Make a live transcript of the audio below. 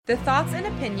The thoughts and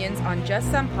opinions on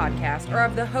Just Some Podcast are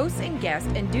of the hosts and guests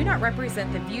and do not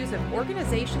represent the views of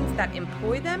organizations that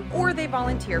employ them or they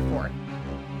volunteer for.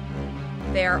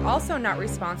 They are also not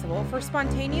responsible for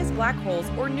spontaneous black holes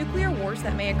or nuclear wars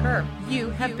that may occur.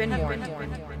 You have been warned.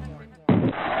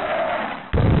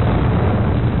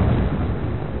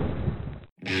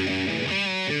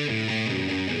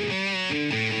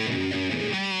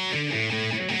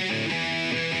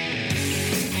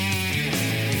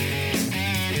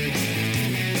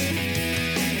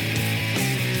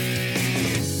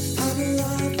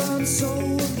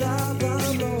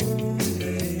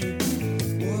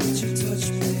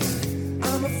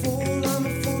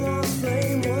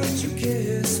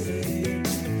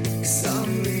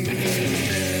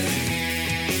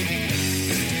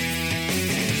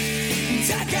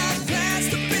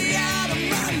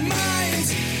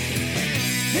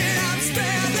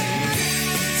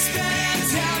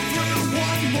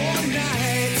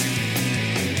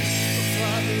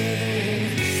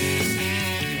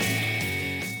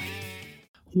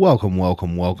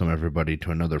 Welcome, everybody,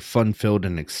 to another fun-filled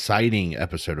and exciting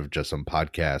episode of Just Some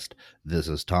Podcast. This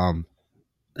is Tom.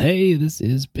 Hey, this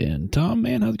is Ben. Tom,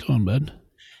 man, how's it going, bud?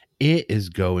 It is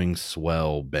going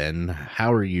swell, Ben.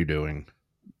 How are you doing?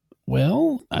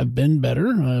 Well, I've been better.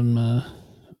 I've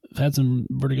had some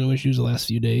vertigo issues the last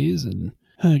few days, and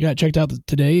I got checked out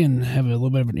today and have a little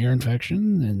bit of an ear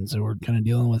infection, and so we're kind of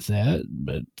dealing with that,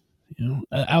 but you know,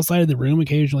 outside of the room,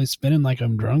 occasionally spinning like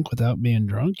I'm drunk without being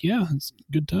drunk. Yeah, it's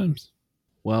good times.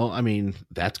 Well, I mean,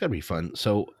 that's got to be fun.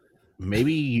 So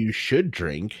maybe you should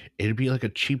drink. It'd be like a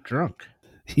cheap drunk.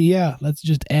 Yeah, let's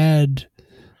just add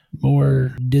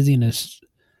more dizziness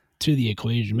to the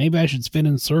equation. Maybe I should spin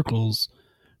in circles,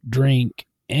 drink,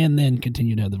 and then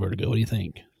continue to have the vertigo. What do you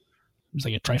think? It's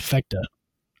like a trifecta.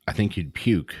 I think you'd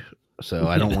puke. So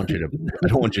I don't want you to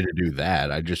do that.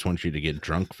 I just want you to get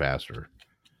drunk faster.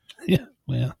 Yeah,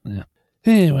 well, yeah.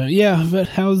 Anyway, yeah, but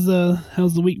how's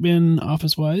the week been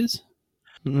office-wise?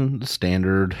 The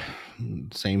standard,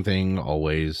 same thing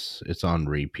always. It's on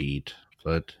repeat,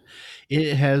 but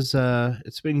it has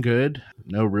it's been good.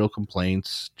 No real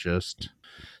complaints, just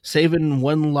saving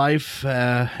one life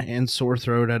and sore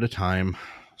throat at a time.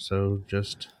 So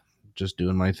just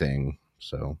doing my thing.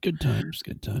 So good times.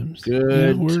 Good times.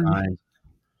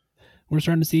 We're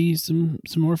starting to see some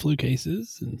more flu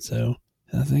cases, and so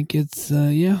I think it's,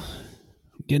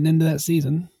 getting into that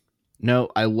season. No,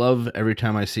 I love every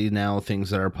time I see now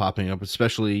things that are popping up,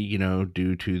 especially,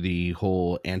 due to the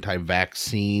whole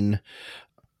anti-vaccine.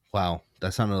 Wow,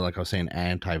 that sounded like I was saying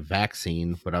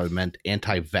anti-vaccine, but I meant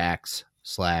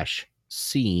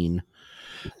anti-vax/scene.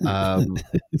 Wow,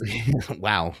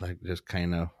 that just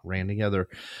kind of ran together.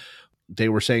 They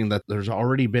were saying that there's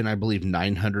already been, I believe,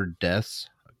 900 deaths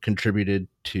contributed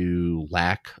to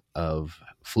lack of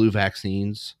flu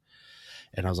vaccines.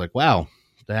 And I was like, wow,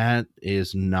 that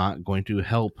is not going to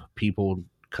help people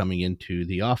coming into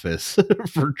the office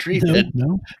for treatment.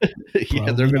 No.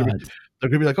 Yeah, they're going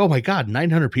to be like, oh my God,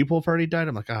 900 people have already died.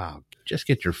 I'm like, oh, just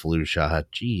get your flu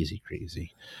shot. Jeezy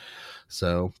crazy.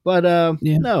 So, but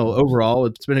no, overall,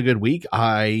 it's been a good week.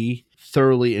 I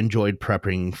thoroughly enjoyed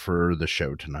prepping for the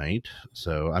show tonight.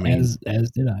 So, I mean, as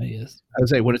did I, yes. I would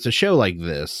say when it's a show like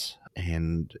this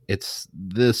and it's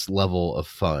this level of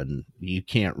fun, you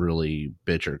can't really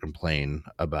bitch or complain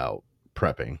about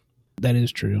prepping. That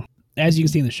is true. As you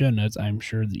can see in the show notes, I'm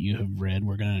sure that you have read,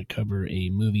 we're going to cover a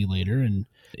movie later. And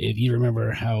if you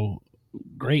remember how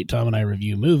great Tom and I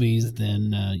review movies,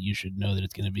 then you should know that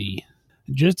it's going to be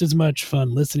just as much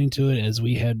fun listening to it as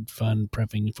we had fun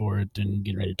prepping for it and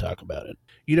getting ready to talk about it.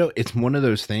 It's one of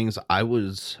those things. I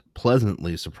was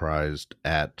pleasantly surprised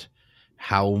at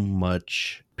how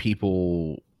much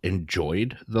people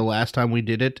enjoyed the last time we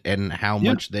did it and how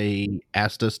much they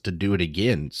asked us to do it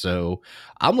again. So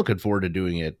I'm looking forward to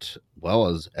doing it,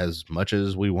 well, as much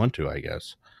as we want to, I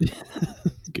guess.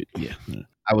 Good. Yeah.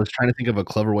 I was trying to think of a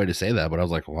clever way to say that, but I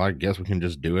was like, well, I guess we can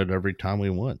just do it every time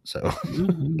we want. So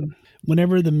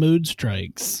whenever the mood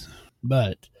strikes.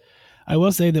 But I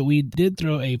will say that we did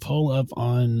throw a poll up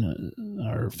on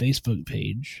our Facebook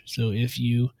page. So if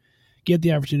you get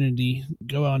the opportunity,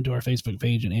 go on to our Facebook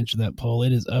page and answer that poll.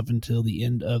 It is up until the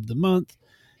end of the month.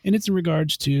 And it's in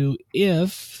regards to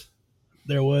if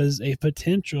there was a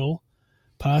potential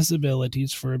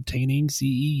possibilities for obtaining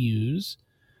CEUs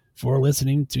for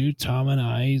listening to Tom and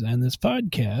I and this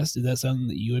podcast. Is that something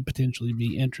that you would potentially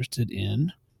be interested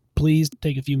in? Please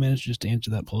take a few minutes just to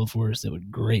answer that poll for us. That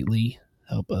would greatly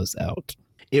help us out.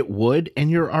 It would,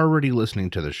 and you're already listening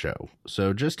to the show.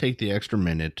 So just take the extra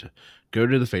minute, go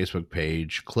to the Facebook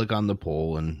page, click on the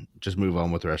poll, and just move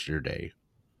on with the rest of your day.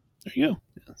 There you go.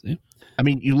 Yeah, see? I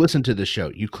mean, you listen to the show.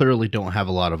 You clearly don't have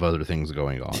a lot of other things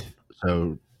going on.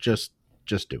 So just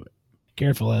do it.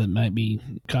 Careful, it might be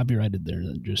copyrighted there.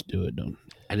 Just do it. Don't.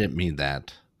 I didn't mean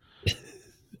that.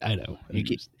 I know.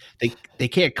 They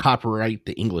can't copyright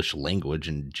the English language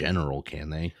in general,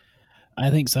 can they? I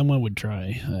think someone would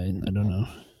try. I don't know.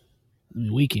 I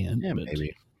mean, we can. Yeah, but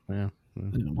maybe. Yeah.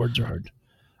 Words are hard.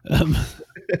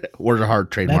 Words are hard.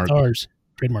 Trademark. That's ours.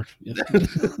 Trademark. Yeah.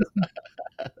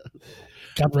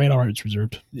 Copyright all rights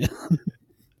reserved. Yeah.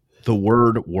 The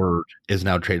word is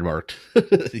now trademarked.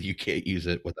 You can't use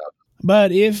it without.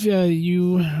 But if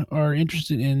you are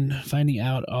interested in finding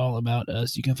out all about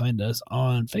us, you can find us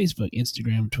on Facebook,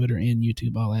 Instagram, Twitter, and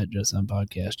YouTube, all at Just Some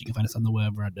Podcast. You can find us on the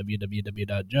web. We're at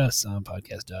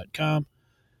www.justsomepodcast.com.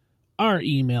 Our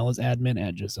email is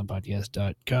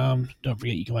admin@justsomepodcast.com. Don't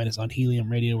forget, you can find us on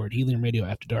Helium Radio. We're at Helium Radio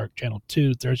After Dark, Channel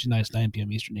 2, Thursday nights, 9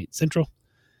 p.m. Eastern, 8 Central.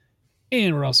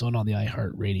 And we're also on all the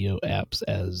iHeartRadio apps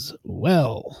as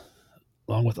well,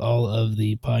 along with all of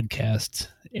the podcast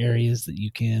areas that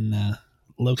you can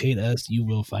locate us. You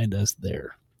will find us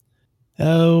there.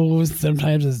 Oh,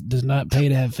 sometimes it does not pay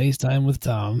to have FaceTime with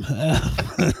Tom.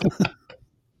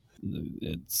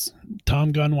 It's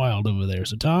Tom gone wild over there.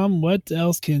 So, Tom, what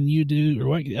else can you do, or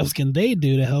what else can they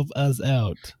do to help us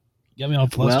out? Got me all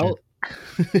flustered.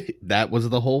 Well, that was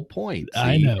the whole point. See?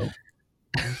 I know.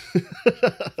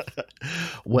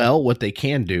 Well, what they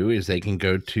can do is they can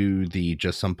go to the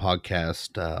Just Some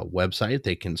Podcast website.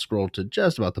 They can scroll to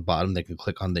just about the bottom. They can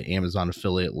click on the Amazon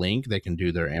affiliate link. They can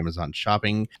do their Amazon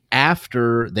shopping.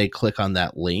 After they click on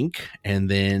that link, and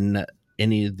then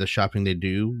any of the shopping they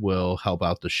do will help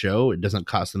out the show. It doesn't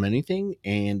cost them anything,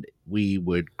 and we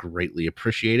would greatly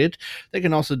appreciate it. They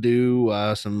can also do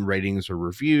some ratings or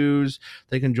reviews.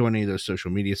 They can join any of those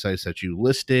social media sites that you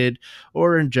listed,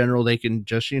 or in general, they can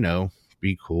just,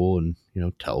 be cool and,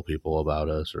 tell people about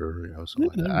us, or, something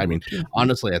like that. I mean,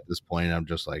 honestly, at this point, I'm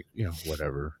just like,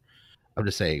 whatever. I'm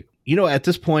just saying, at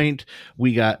this point,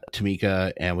 we got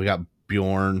Tamika and we got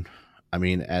Bjorn. I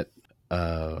mean,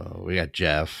 we got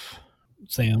Jeff.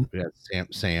 Sam. We got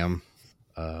Sam,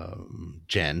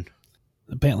 Jen.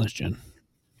 Pantless Jen.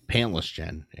 Pantless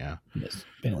Jen, yeah. Yes,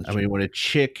 pantless I mean, when a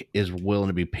chick is willing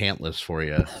to be pantless for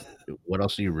you, what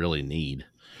else do you really need?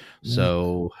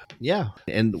 So, yeah.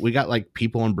 And we got like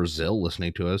people in Brazil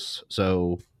listening to us.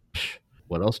 So,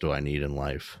 what else do I need in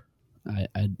life? I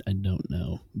don't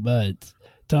know. But,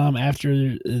 Tom,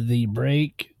 after the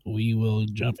break, we will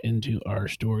jump into our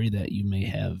story that you may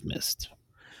have missed.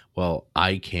 Well,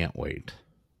 I can't wait.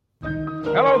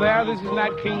 Hello there, this is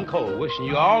Nat King Cole, wishing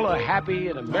you all a happy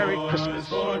and a Merry Christmas.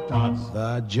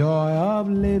 The joy of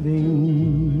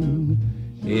living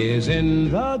is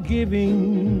in the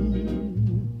giving.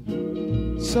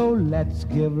 So let's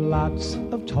give lots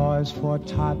of toys for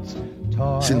tots.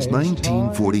 Since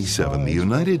 1947, the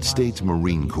United States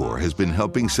Marine Corps has been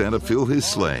helping Santa fill his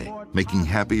sleigh, making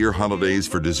happier holidays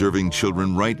for deserving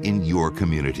children right in your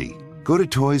community. Go to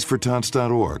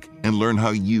toysfortots.org and learn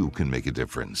how you can make a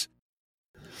difference.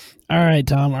 All right,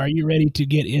 Tom, are you ready to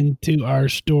get into our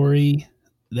story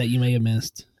that you may have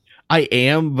missed? I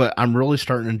am, but I'm really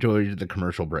starting to enjoy the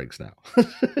commercial breaks now.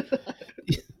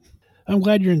 I'm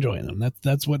glad you're enjoying them.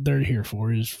 That's what they're here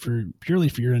for, is purely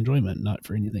for your enjoyment, not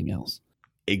for anything else.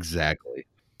 Exactly.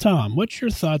 Tom, what's your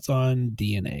thoughts on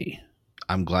DNA?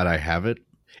 I'm glad I have it.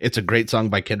 It's a great song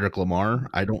by Kendrick Lamar.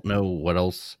 I don't know what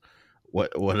else.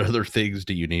 What other things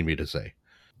do you need me to say?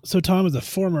 So, Tom, as a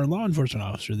former law enforcement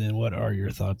officer, then what are your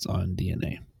thoughts on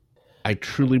DNA? I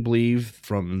truly believe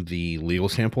from the legal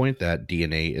standpoint that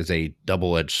DNA is a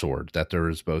double-edged sword, that there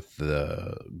is both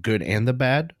the good and the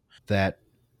bad, that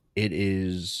it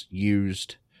is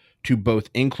used to both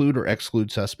include or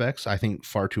exclude suspects. I think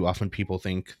far too often people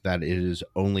think that it is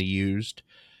only used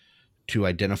to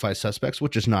identify suspects,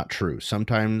 which is not true.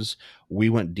 Sometimes we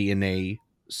want DNA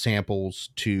samples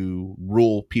to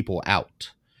rule people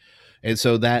out. And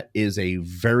so that is a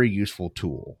very useful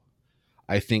tool.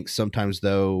 I think sometimes,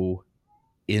 though,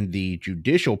 in the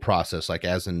judicial process, like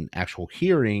as in actual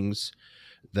hearings,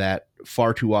 that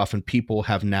far too often people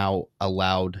have now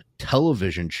allowed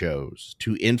television shows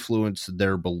to influence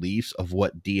their beliefs of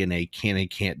what DNA can and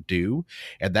can't do.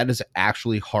 And that is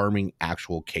actually harming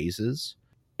actual cases.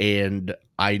 And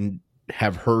I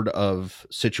have heard of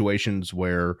situations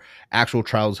where actual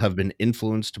trials have been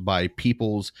influenced by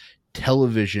people's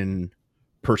television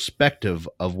perspective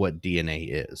of what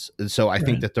DNA is. And so I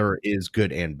think that there is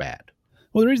good and bad.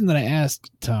 Well, the reason that I asked,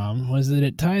 Tom, was that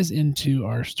it ties into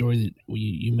our story that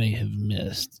you may have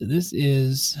missed. This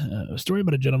is a story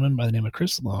about a gentleman by the name of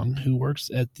Chris Long, who works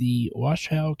at the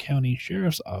Washoe County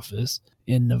Sheriff's Office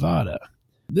in Nevada.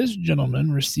 This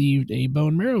gentleman received a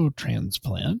bone marrow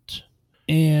transplant,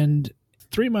 and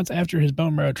 3 months after his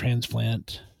bone marrow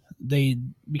transplant,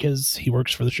 because he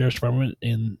works for the sheriff's department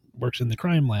and works in the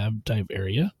crime lab type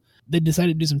area, they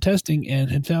decided to do some testing and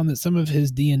had found that some of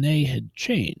his DNA had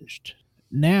changed.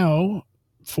 Now,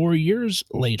 4 years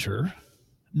later,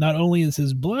 not only is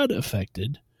his blood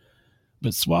affected,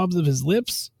 but swabs of his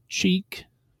lips, cheek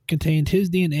contained his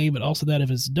DNA, but also that of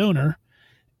his donor,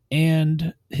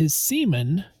 and his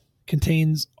semen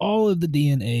contains all of the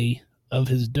DNA of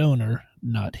his donor,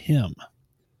 not him.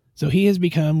 So he has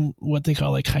become what they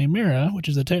call a chimera, which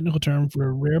is a technical term for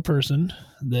a rare person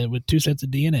with 2 sets of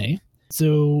DNA.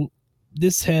 So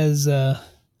this has,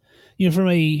 from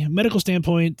a medical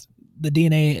standpoint, the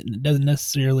DNA doesn't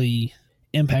necessarily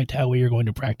impact how we are going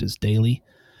to practice daily.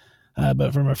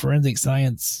 But from a forensic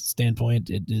science standpoint,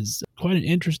 it is quite an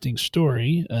interesting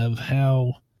story of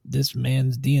how this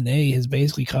man's DNA has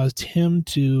basically caused him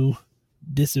to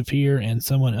disappear and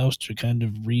someone else to kind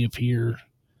of reappear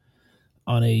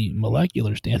on a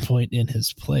molecular standpoint in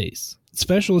his place.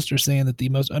 Specialists are saying that the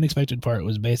most unexpected part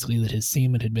was basically that his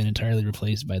semen had been entirely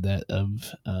replaced by that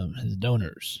of his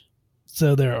donors.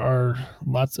 So there are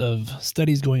lots of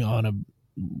studies going on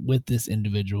with this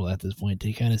individual at this point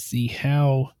to kind of see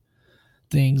how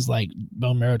things like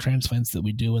bone marrow transplants that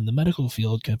we do in the medical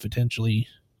field can potentially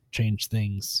change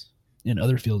things in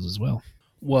other fields as well.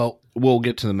 Well, we'll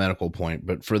get to the medical point,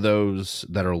 but for those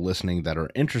that are listening that are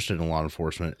interested in law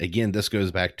enforcement, again, this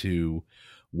goes back to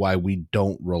why we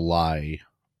don't rely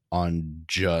on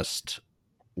just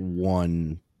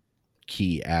one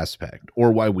key aspect,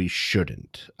 or why we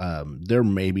shouldn't. There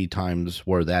may be times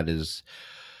where that is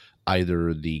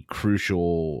either the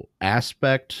crucial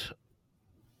aspect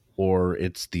or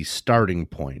it's the starting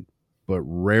point, but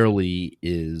rarely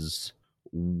is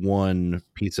one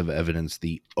piece of evidence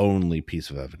the only piece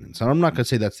of evidence. And I'm not going to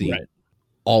say that's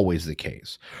always the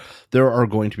case. There are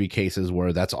going to be cases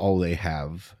where that's all they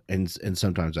have, and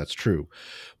sometimes that's true.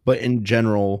 But in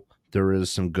general, there is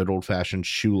some good old-fashioned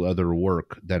shoe leather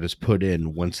work that is put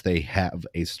in once they have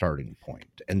a starting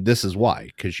point. And this is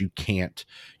why, because you can't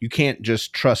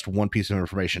just trust one piece of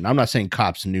information. I'm not saying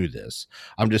cops knew this.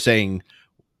 I'm just saying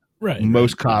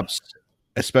most cops,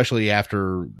 especially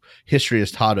after history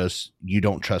has taught us, you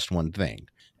don't trust one thing.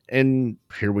 And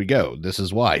here we go. This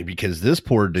is why, because this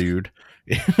poor dude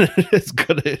is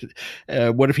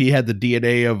gonna. What if he had the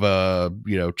DNA of a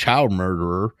child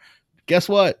murderer? Guess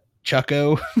what,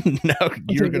 Chucko? Now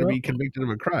you're going to be convicted of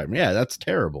a crime. Yeah, that's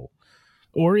terrible.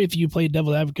 Or if you play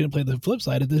devil's advocate and play the flip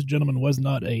side, if this gentleman was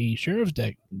not a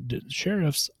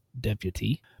sheriff's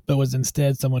deputy, but was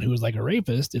instead someone who was like a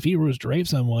rapist, if he was to rape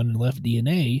someone and left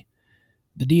DNA,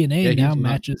 the DNA now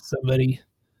matches somebody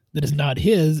that is not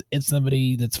his. It's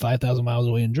somebody that's 5,000 miles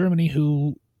away in Germany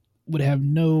who would have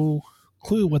no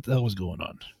clue what the hell was going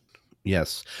on.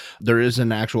 Yes. There is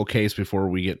an actual case, before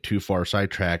we get too far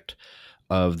sidetracked,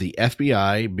 of the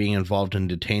FBI being involved in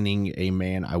detaining a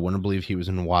man, I want to believe he was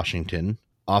in Washington,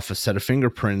 off a set of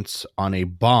fingerprints on a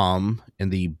bomb in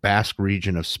the Basque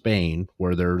region of Spain,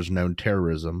 where there's known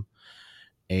terrorism.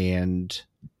 And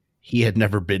he had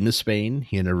never been to Spain.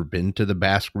 He had never been to the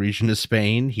Basque region of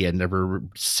Spain. He had never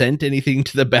sent anything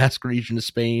to the Basque region of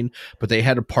Spain, but they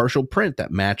had a partial print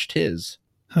that matched his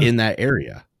in that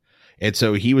area. And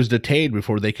so he was detained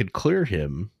before they could clear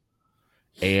him.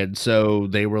 And so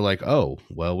they were like, oh,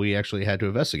 well, we actually had to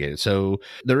investigate it. So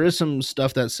there is some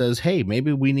stuff that says, hey,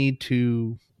 maybe we need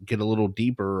to get a little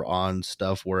deeper on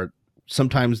stuff where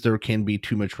sometimes there can be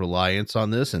too much reliance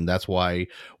on this. And that's why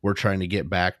we're trying to get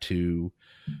back to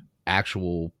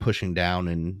actual pushing down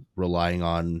and relying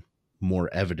on more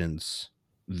evidence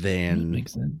than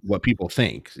what people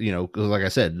think. Because like I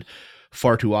said,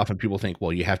 far too often people think,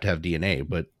 well, you have to have DNA,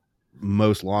 but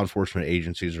most law enforcement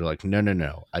agencies are like,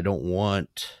 no, I don't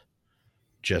want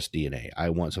just DNA. I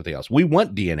want something else. We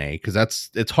want DNA because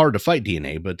it's hard to fight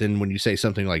DNA. But then when you say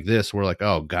something like this, we're like,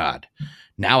 oh God,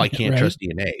 now I can't trust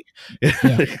DNA.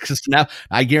 Because now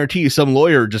I guarantee you some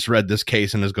lawyer just read this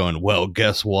case and is going, well,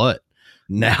 guess what?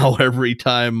 Now every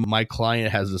time my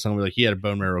client has this, I'm like, he had a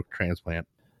bone marrow transplant.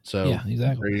 So yeah,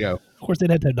 exactly. There you go. Of course,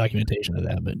 they'd have to have documentation of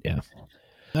that, but yeah.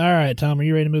 All right, Tom, are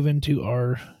you ready to move into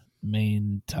our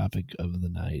main topic of the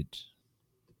night?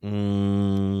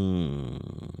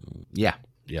 Yeah,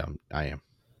 I am.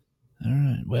 All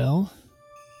right, well,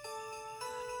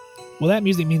 that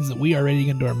music means that we are ready to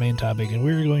get into our main topic, and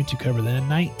we're going to cover the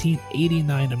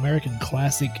 1989 American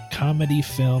classic comedy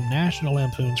film National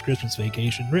Lampoon's Christmas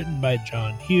Vacation, written by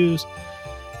John Hughes,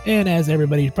 and as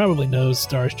everybody probably knows,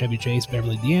 stars Chevy Chase,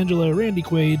 Beverly D'Angelo, Randy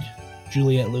Quaid,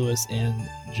 Juliette Lewis, and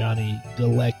Johnny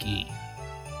Galecki.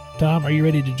 Tom, are you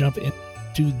ready to jump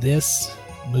into this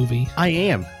movie? I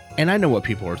am. And I know what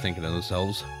people are thinking to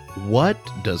themselves. What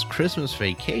does Christmas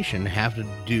Vacation have to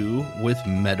do with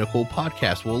medical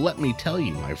podcasts? Well, let me tell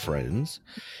you, my friends,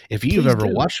 if you've ever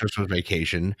watched Christmas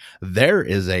Vacation, there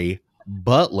is a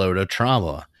buttload of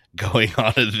trauma going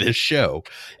on in this show.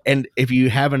 And if you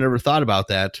haven't ever thought about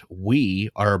that, we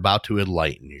are about to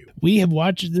enlighten you. We have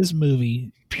watched this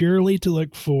movie purely to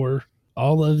look for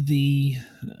all of the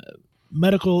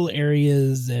medical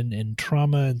areas and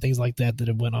trauma and things like that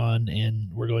have went on, and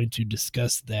we're going to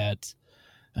discuss that.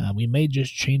 We may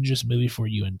just change this movie for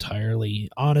you entirely.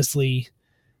 Honestly,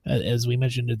 as we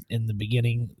mentioned in the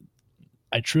beginning,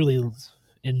 I truly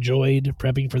enjoyed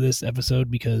prepping for this episode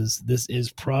because this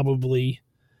is probably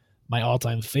my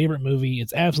all-time favorite movie.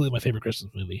 It's absolutely my favorite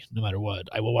Christmas movie, no matter what.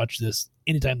 I will watch this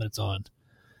anytime that it's on.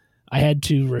 I had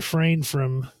to refrain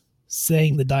from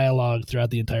saying the dialogue throughout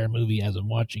the entire movie as I'm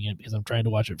watching it because I'm trying to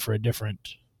watch it for a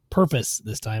different purpose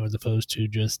this time as opposed to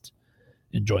just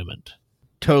enjoyment.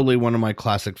 Totally one of my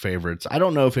classic favorites. I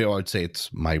don't know if I would say it's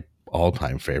my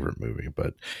all-time favorite movie,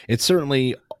 but it's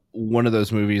certainly one of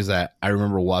those movies that I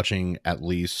remember watching at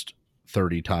least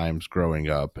 30 times growing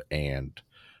up, and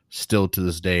still to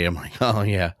this day, I'm like, oh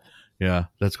yeah,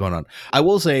 that's going on. I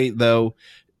will say though,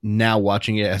 now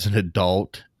watching it as an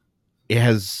adult, it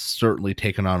has certainly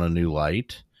taken on a new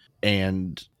light,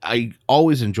 and I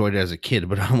always enjoyed it as a kid,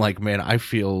 but I'm like, man, I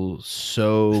feel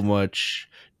so much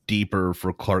deeper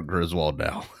for Clark Griswold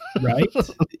now. Right?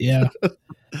 Yeah.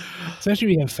 Especially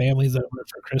when you have families over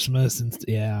for Christmas and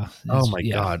Oh my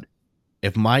God.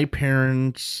 If my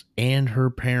parents and her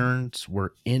parents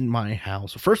were in my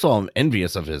house, first of all, I'm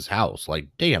envious of his house. Like,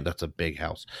 damn, that's a big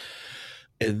house.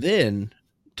 And then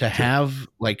to have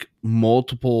like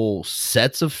multiple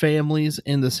sets of families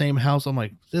in the same house, I'm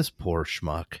like, this poor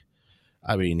schmuck.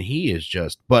 I mean, he is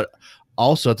just, but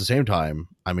also at the same time,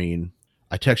 I mean,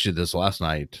 I texted you this last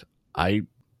night. I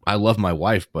love my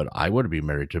wife, but I wouldn't be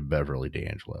married to Beverly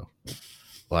D'Angelo.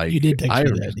 Like, you did text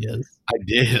me that, yes. I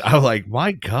did. I was like,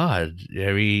 my God.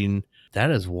 I mean, that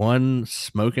is one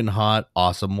smoking hot,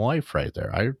 awesome wife right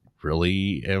there. I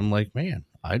really am like, man,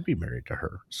 I'd be married to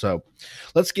her. So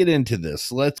let's get into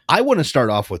this. I want to start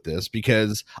off with this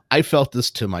because I felt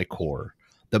this to my core.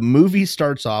 The movie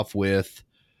starts off with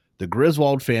the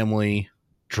Griswold family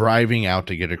driving out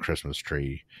to get a Christmas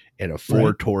tree in a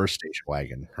Ford Taurus station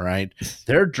wagon, right?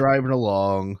 They're driving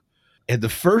along, and the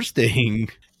first thing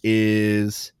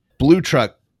is blue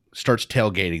truck starts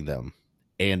tailgating them,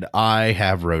 and I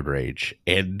have road rage.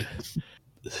 And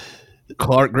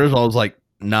Clark Griswold's like,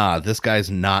 nah, this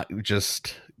guy's not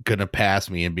just gonna pass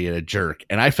me and be a jerk.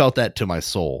 And I felt that to my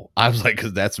soul. I was like,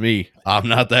 because that's me. I'm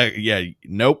not that. Yeah,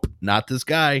 nope, not this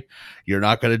guy. You're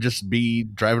not gonna just be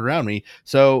driving around me.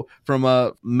 So from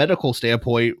a medical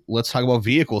standpoint, let's talk about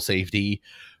vehicle safety.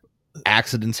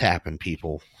 Accidents happen,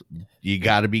 people. You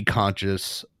got to be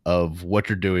conscious of what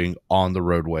you're doing on the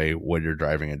roadway when you're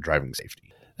driving, and driving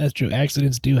safety. That's true.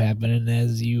 Accidents do happen, and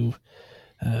as you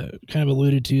kind of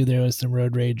alluded to, there was some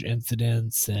road rage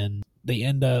incidents, and they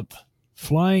end up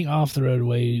flying off the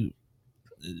roadway.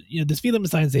 You know, the speed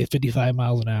limit signs say 55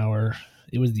 miles an hour.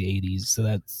 It was the 80s, so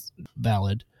that's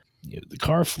valid. You know, the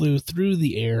car flew through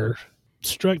the air,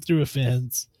 struck through a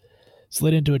fence,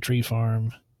 slid into a tree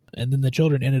farm, and then the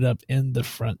children ended up in the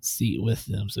front seat with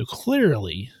them. So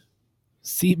clearly,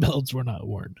 seatbelts were not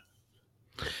worn.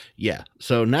 Yeah.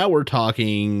 So now we're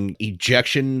talking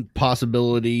ejection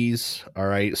possibilities. All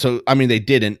right. So, I mean, they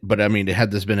didn't, but I mean,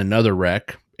 had this been another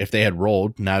wreck, if they had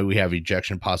rolled, now we have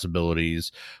ejection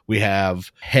possibilities. We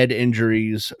have head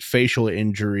injuries, facial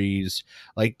injuries.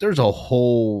 Like, there's a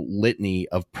whole litany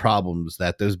of problems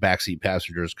that those backseat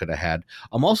passengers could have had.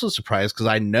 I'm also surprised because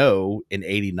I know in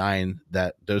 89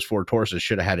 that those Ford Tauruses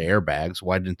should have had airbags.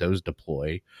 Why didn't those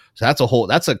deploy? So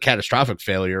that's a catastrophic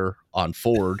failure on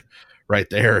Ford right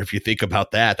there. If you think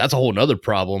about that, that's a whole nother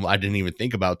problem I didn't even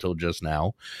think about till just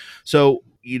now. So,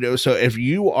 you know, so if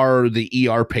you are the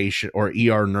ER patient or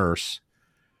ER nurse,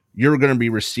 you're going to be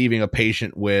receiving a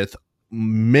patient with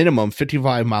minimum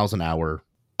 55 miles an hour,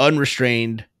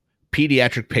 unrestrained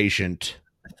pediatric patient.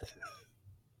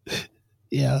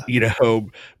 Yeah. You know,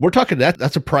 we're talking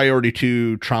that's a priority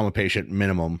 2 trauma patient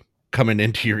minimum coming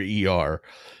into your ER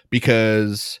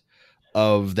because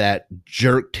of that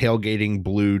jerk tailgating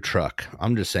blue truck.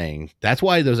 I'm just saying that's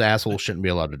why those assholes shouldn't be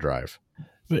allowed to drive.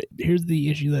 But here's the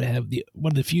issue that I have.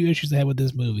 One of the few issues I have with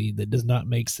this movie that does not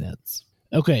make sense.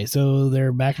 Okay, so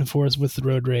they're back and forth with the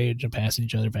road rage and passing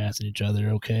each other.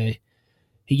 Okay.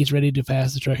 He gets ready to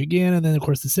pass the truck again, and then, of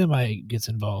course, the semi gets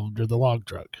involved, or the log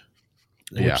truck,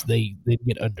 which they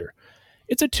get under.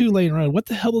 It's a 2-lane road. What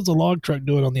the hell is a log truck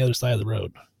doing on the other side of the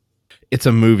road? It's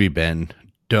a movie, Ben.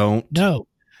 Don't. No.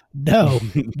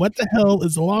 What the hell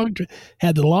is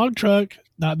had the log truck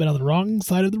not been on the wrong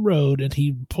side of the road and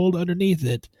he pulled underneath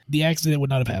it, the accident would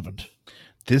not have happened.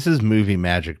 This is movie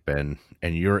magic, Ben,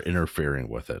 and you're interfering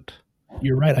with it.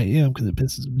 You're right, I am, because it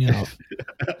pisses me off.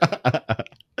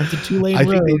 It's a 2-lane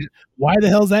road. Why the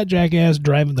hell is that jackass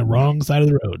driving the wrong side of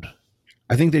the road?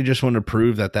 I think they just want to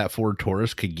prove that Ford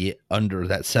Taurus could get under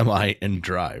that semi and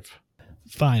drive.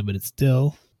 Fine, but it's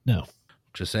still no.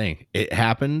 Just saying, it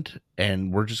happened,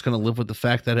 and we're just going to live with the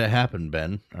fact that it happened,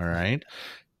 Ben. All right.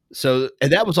 So,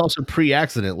 and that was also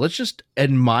pre-accident. Let's just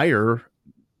admire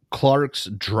Clark's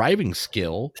driving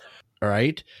skill. All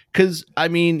right. Because, I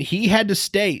mean, he had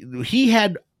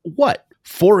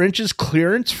 4 inches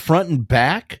clearance front and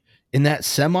back in that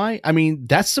semi. I mean,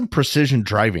 that's some precision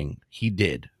driving he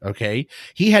did. Okay.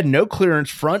 He had no clearance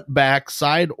front, back,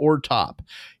 side, or top.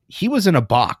 He was in a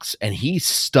box and he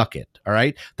stuck it. All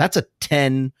right. That's a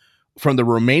 10 from the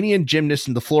Romanian gymnast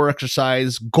in the floor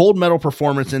exercise, gold medal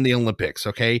performance in the Olympics.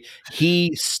 Okay.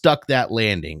 He stuck that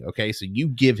landing. Okay. So you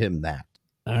give him that.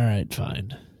 All right,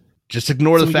 fine. Just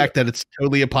ignore the fact that it's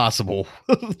totally impossible.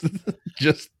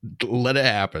 Just let it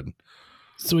happen.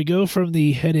 So we go from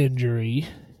the head injury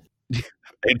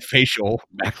and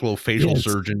maxillofacial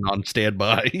surgeon on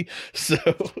standby. So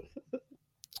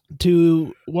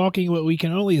to walking what we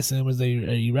can only assume is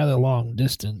a rather long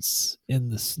distance in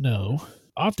the snow,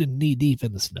 often knee deep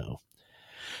in the snow.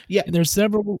 Yeah. And there's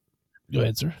several. Go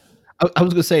ahead, sir. I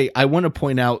was going to say, I want to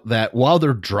point out that while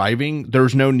they're driving,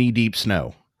 there's no knee deep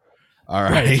snow. All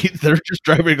right. They're just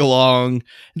driving along.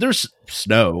 There's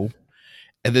snow.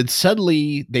 And then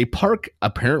suddenly they park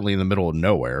apparently in the middle of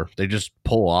nowhere. They just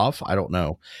pull off. I don't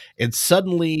know. And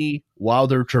suddenly, while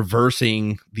they're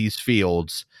traversing these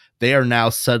fields, they are now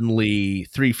suddenly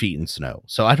 3 feet in snow.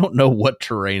 So I don't know what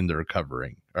terrain they're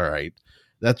covering. All right.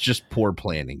 That's just poor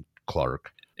planning,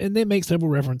 Clark. And they make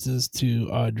several references to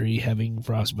Audrey having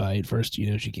frostbite. First,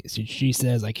 she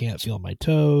says, I can't feel my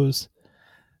toes.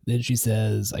 Then she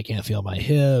says, I can't feel my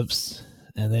hips.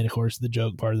 And then, of course, the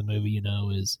joke part of the movie,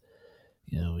 is,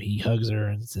 he hugs her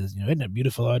and says, isn't it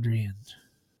beautiful, Audrey?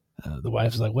 And the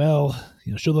wife's like, well,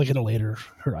 she'll look at it later.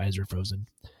 Her eyes are frozen.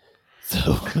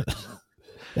 So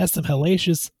that's some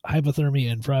hellacious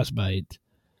hypothermia and frostbite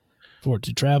for it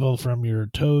to travel from your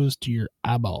toes to your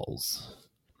eyeballs.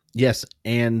 Yes,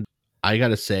 and I got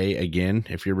to say, again,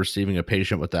 if you're receiving a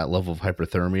patient with that level of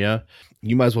hyperthermia,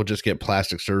 you might as well just get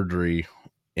plastic surgery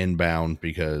inbound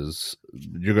because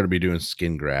you're going to be doing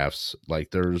skin grafts.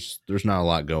 Like there's not a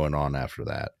lot going on after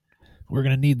that. We're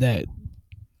going to need that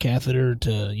catheter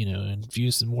to,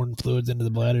 infuse some warm fluids into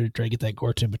the bladder to try to get that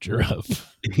core temperature up.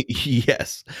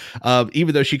 Yes.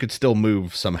 Even though she could still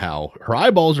move somehow. Her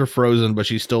eyeballs are frozen, but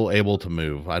she's still able to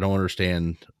move. I don't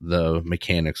understand the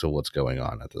mechanics of what's going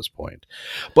on at this point.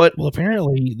 But well,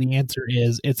 apparently the answer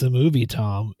is it's a movie,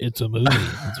 Tom. It's a movie.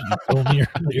 That's what you told me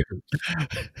earlier.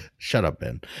 Shut up,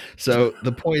 Ben. So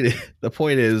the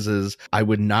point is I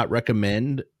would not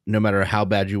recommend, no matter how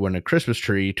bad you want a Christmas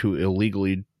tree, to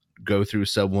illegally go through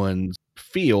someone's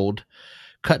field,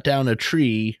 cut down a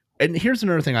tree. And here's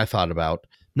another thing I thought about.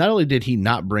 Not only did he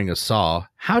not bring a saw,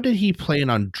 how did he plan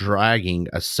on dragging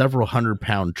a several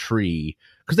 100-pound tree?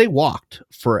 Because they walked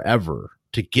forever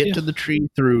to get to the tree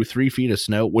through 3 feet of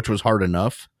snow, which was hard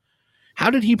enough.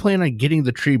 How did he plan on getting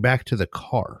the tree back to the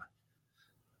car?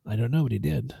 I don't know what he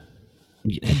did.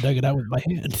 He dug it out by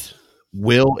hand.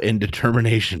 Will and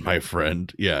determination, my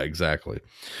friend. Yeah, exactly.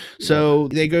 So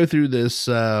they go through this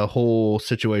whole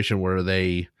situation where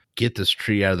they get this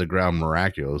tree out of the ground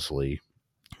miraculously.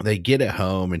 They get it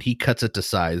home and he cuts it to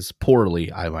size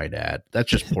poorly, I might add. That's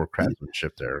just poor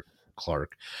craftsmanship there,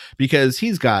 Clark, because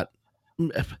he's got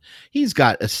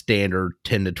a standard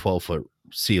 10 to 12 foot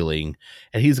ceiling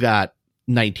and he's got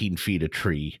 19 feet of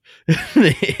tree. At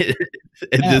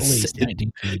least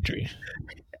 19 feet of tree.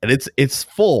 And it's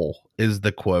full is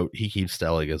the quote he keeps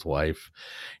telling his wife.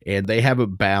 And they have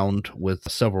it bound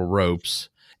with several ropes.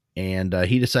 And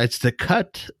he decides to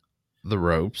cut the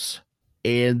ropes.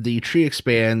 And the tree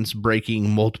expands,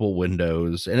 breaking multiple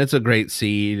windows. And it's a great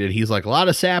scene. And he's like, a lot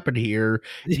of sap in here.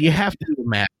 You have to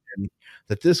imagine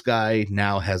that this guy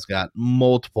now has got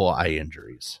multiple eye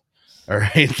injuries. All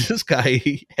right. This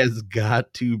guy has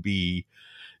got to be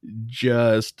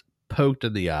just poked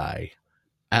in the eye.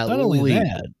 At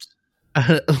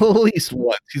least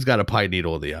once he's got a pine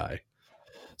needle in the eye.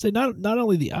 So not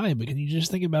only the eye, but can you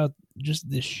just think about just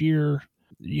the sheer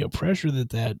pressure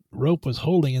that rope was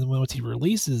holding, and once he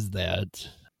releases that,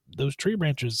 those tree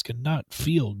branches cannot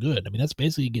feel good. I mean, that's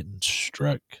basically getting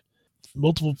struck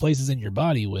multiple places in your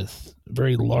body with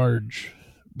very large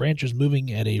branches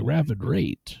moving at a rapid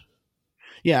rate.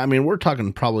 Yeah, I mean, we're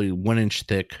talking probably 1 inch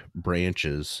thick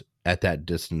branches at that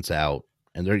distance out,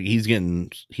 and he's getting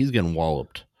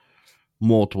walloped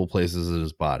multiple places in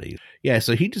his body. Yeah,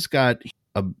 so he just got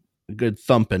a good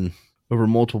thumping over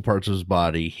multiple parts of his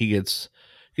body. He gets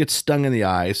stung in the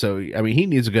eye, so I mean, he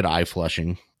needs a good eye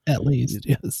flushing. At least,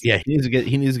 yes. Yeah, he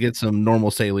needs to get some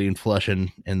normal saline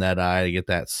flushing in that eye to get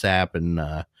that sap and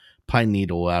pine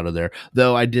needle out of there.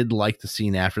 Though I did like the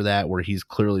scene after that where he's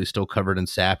clearly still covered in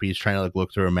sap. He's trying to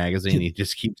look through a magazine. He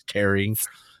just keeps tearing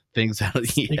things out of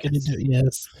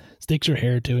sticks her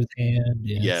hair to his hand.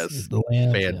 Yes. The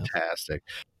lamp, fantastic.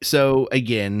 Yeah. So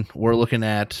again, we're looking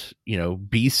at,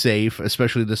 be safe,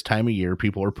 especially this time of year.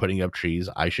 People are putting up trees.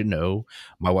 I should know.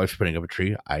 My wife's putting up a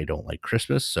tree. I don't like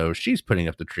Christmas, so she's putting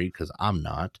up the tree because I'm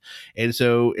not. And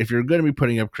so if you're going to be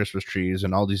putting up Christmas trees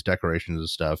and all these decorations and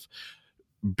stuff,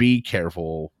 be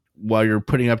careful while you're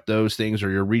putting up those things, or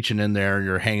you're reaching in there and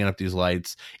you're hanging up these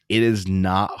lights. It is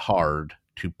not hard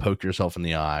to poke yourself in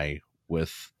the eye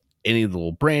with any of the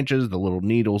little branches, the little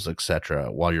needles,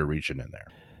 etc., while you're reaching in there.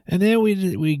 And then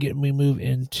we move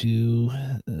into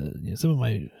some of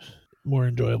my more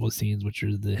enjoyable scenes, which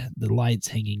are the lights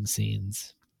hanging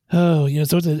scenes. Oh,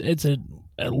 so it's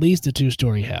at least a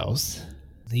 2-story house.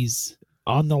 He's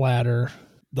on the ladder.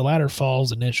 The ladder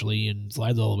falls initially and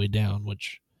slides all the way down,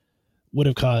 which would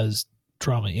have caused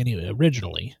trauma anyway,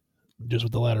 originally. Just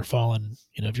with the ladder falling,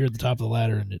 if you're at the top of the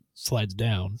ladder and it slides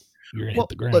down, you're going to hit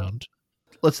the ground.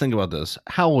 Let's think about this.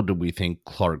 How old do we think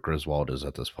Clark Griswold is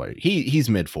at this point? He's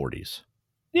mid-40s.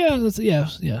 Yeah,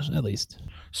 at least.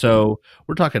 So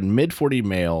we're talking mid-40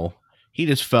 male. He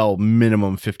just fell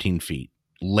minimum 15 feet,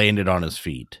 landed on his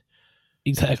feet.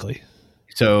 Exactly.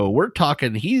 So we're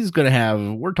talking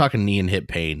knee and hip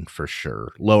pain for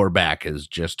sure. Lower back is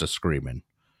just a screaming.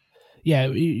 Yeah,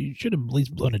 you should have at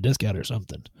least blown a disc out or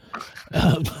something.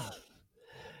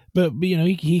 But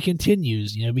he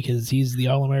continues, because he's the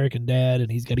all-American dad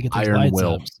and he's got to get those lights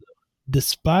up. So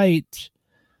despite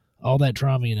all that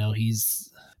trauma,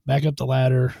 he's back up the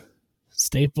ladder,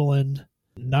 stapling,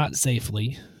 not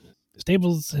safely,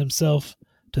 staples himself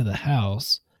to the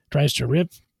house, tries to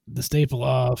rip the staple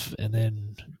off, and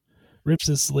then rips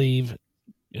his sleeve,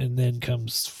 and then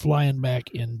comes flying back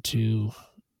into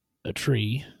a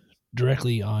tree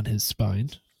directly on his spine.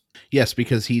 Yes,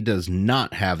 because he does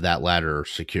not have that ladder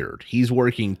secured. He's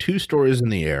working 2 stories in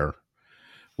the air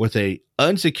with a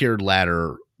unsecured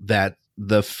ladder that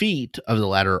the feet of the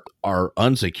ladder are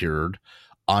unsecured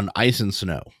on ice and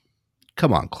snow.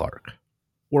 Come on, Clark.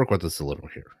 Work with us a little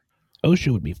here.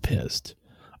 OSHA would be pissed.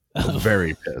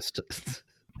 Very pissed.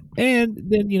 And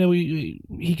then,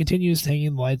 he continues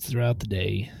hanging lights throughout the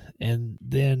day. And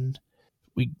then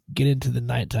we get into the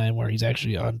nighttime where he's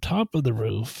actually on top of the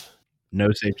roof.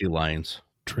 No safety lines.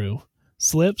 True.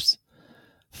 Slips,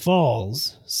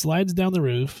 falls, slides down the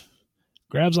roof,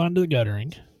 grabs onto the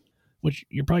guttering, which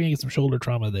you're probably going to get some shoulder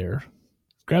trauma there.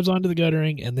 Grabs onto the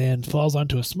guttering and then falls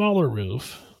onto a smaller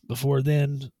roof before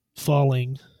then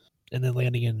falling and then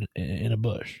landing in a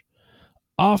bush.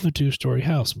 Off a 2-story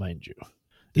house, mind you.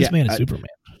 This man is Superman.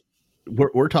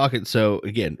 We're talking, so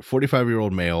again,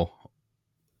 45-year-old male,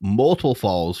 multiple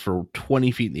falls for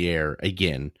 20 feet in the air.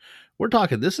 Again, we're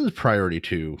talking, this is priority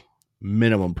 2,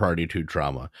 minimum priority 2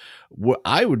 trauma. What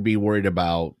I would be worried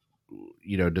about,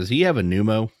 does he have a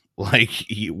pneumo? Like,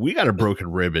 we got a broken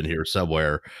rib in here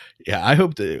somewhere. Yeah, I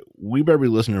hope that we better be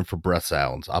listening for breath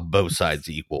sounds on both sides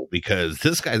equal, because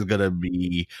this guy's going to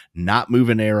be not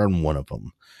moving air on one of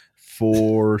them.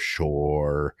 For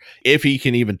sure. If he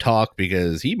can even talk,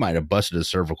 because he might have busted his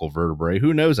cervical vertebrae.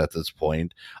 Who knows at this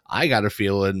point? I got a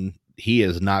feeling he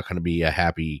is not going to be a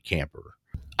happy camper.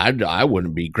 I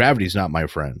wouldn't be. Gravity's not my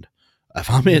friend. If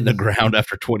I'm in the ground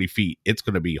after 20 feet, it's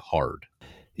going to be hard.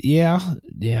 Yeah.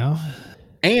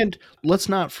 And let's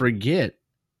not forget,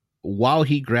 while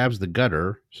he grabs the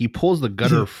gutter, he pulls the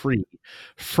gutter free.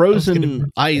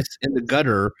 Frozen ice in the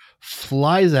gutter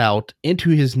flies out into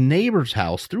his neighbor's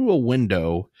house through a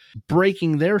window,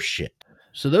 breaking their shit.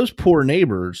 So those poor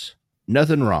neighbors,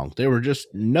 nothing wrong. They were just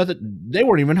nothing. They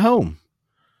weren't even home.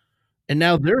 And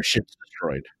now their shit's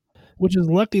destroyed. Which is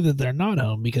lucky that they're not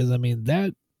home, because,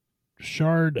 that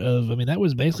that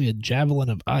was basically a javelin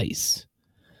of ice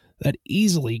that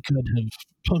easily could have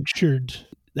punctured.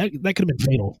 That could have been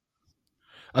fatal.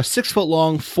 A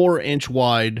 6-foot-long, 4-inch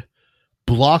wide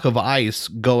block of ice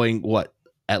going,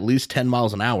 at least 10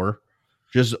 miles an hour,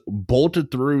 just bolted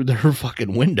through their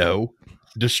fucking window,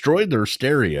 destroyed their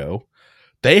stereo.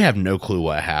 They have no clue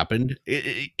what happened.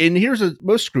 And here's the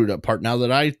most screwed up part now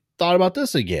that I thought about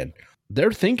this again.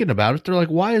 they're thinking about it. They're like,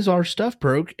 why is our stuff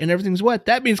broke and everything's wet?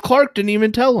 That means Clark didn't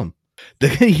even tell them. He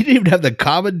didn't even have the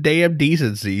common damn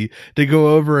decency to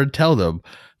go over and tell them.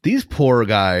 These poor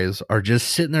guys are just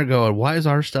sitting there going, why is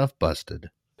our stuff busted?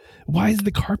 Why is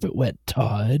the carpet wet,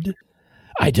 Todd?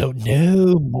 I don't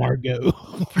know, Margot.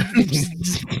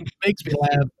 Makes me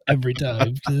laugh every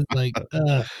time. It's like,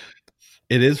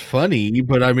 It is funny,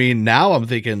 but I mean, now I'm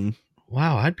thinking,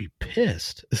 wow, I'd be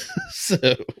pissed. So,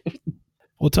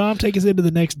 well, Tom, take us into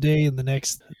the next day and the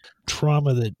next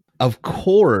trauma that. Of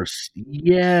course,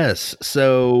 yes.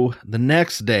 So the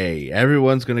next day,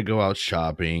 everyone's going to go out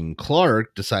shopping.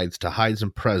 Clark decides to hide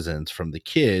some presents from the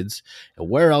kids. And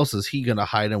where else is he going to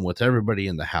hide them with everybody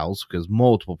in the house? Because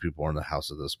multiple people are in the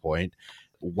house at this point.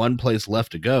 One place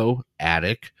left to go,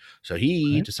 attic. So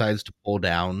he decides to pull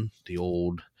down the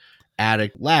old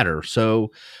attic ladder.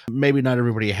 So maybe not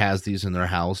everybody has these in their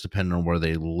house, depending on where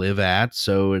they live at.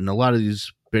 So in a lot of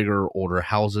these bigger, older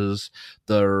houses,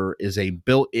 there is a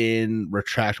built-in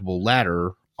retractable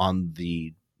ladder on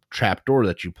the trap door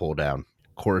that you pull down.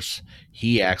 Of course,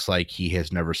 he acts like he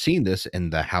has never seen this in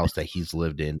the house that he's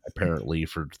lived in apparently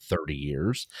for 30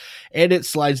 years. And it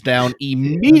slides down,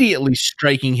 immediately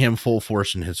striking him full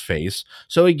force in his face.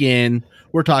 So again,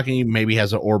 we're talking maybe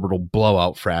has an orbital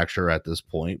blowout fracture at this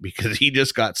point because he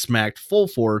just got smacked full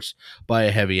force by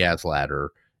a heavy-ass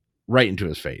ladder right into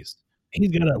his face. He's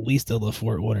got at least a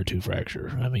Lefort 1 or 2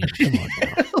 fracture. I mean, come on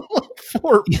now.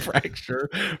 Lefort fracture.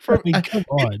 Come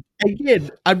on.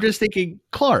 Again, I'm just thinking,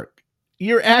 Clark,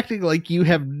 you're acting like you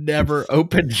have never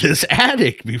opened this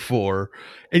attic before,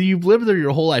 and you've lived there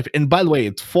your whole life. And by the way,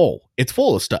 it's full. It's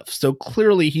full of stuff. So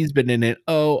clearly he's been in it,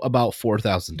 about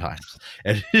 4,000 times.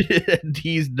 And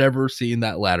he's never seen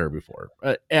that ladder before.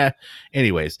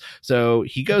 Anyways, so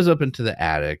he goes up into the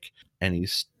attic, and he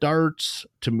starts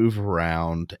to move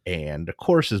around. And of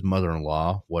course, his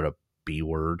mother-in-law, what a B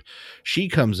word, she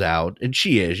comes out, and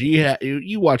she is.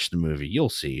 You watch the movie, you'll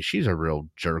see. She's a real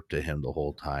jerk to him the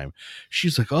whole time.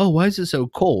 She's like, oh, why is it so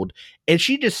cold? And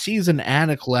she just sees an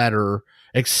attic ladder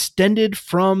extended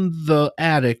from the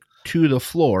attic to the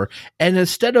floor. And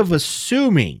instead of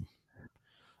assuming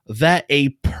that a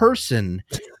person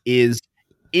is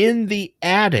in the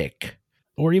attic,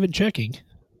 or even checking,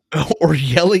 or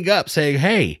yelling up saying,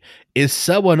 hey, is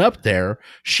someone up there?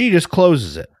 She just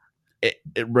closes it.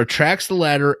 It retracts the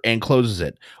ladder and closes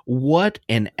it. What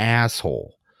an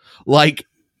asshole. Like,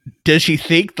 does she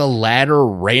think the ladder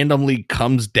randomly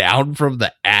comes down from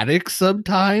the attic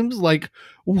sometimes? Like,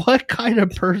 what kind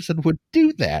of person would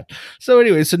do that? So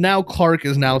anyway, so now Clark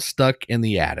is now stuck in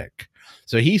the attic.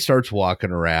 So he starts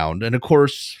walking around, and of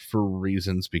course, for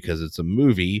reasons, because it's a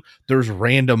movie, there's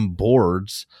random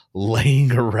boards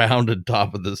laying around on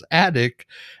top of this attic,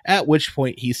 at which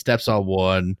point he steps on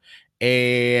one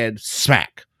and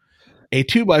smack. A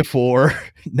 2x4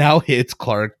 now hits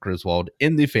Clark Griswold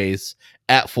in the face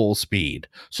at full speed.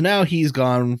 So now he's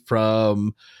gone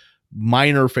from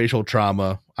minor facial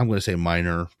trauma, I'm going to say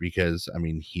minor because, I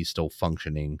mean, he's still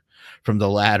functioning, from the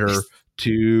ladder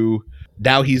to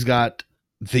now he's got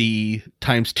the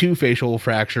 ×2 facial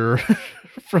fracture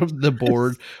from the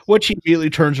board, which he immediately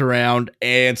turns around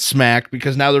and smack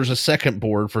because now there's a second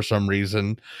board for some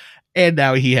reason, and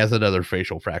now he has another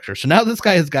facial fracture. So now this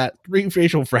guy has got 3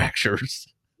 facial fractures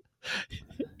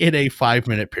in a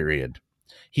 5-minute period.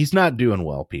 He's not doing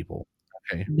well, people.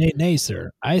 Okay. Nay,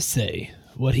 sir. I say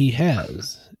what he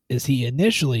has is he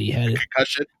initially had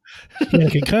concussion. He had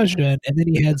a concussion, and then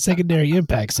he had secondary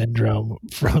impact syndrome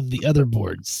from the other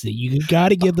boards. So you got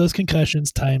to give those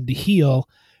concussions time to heal.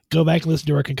 Go back and listen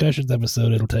to our concussions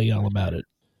episode; it'll tell you all about it.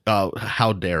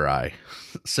 How dare I?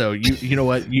 So you know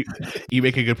what, you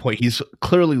make a good point. He's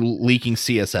clearly leaking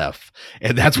CSF,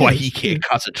 and that's why he can't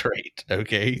concentrate.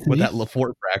 Okay, with that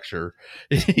Lefort fracture,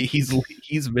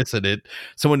 he's missing it.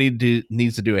 Someone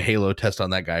needs to do a halo test on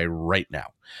that guy right now.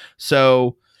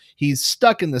 So he's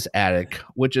stuck in this attic,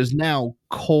 which is now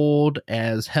cold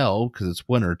as hell because it's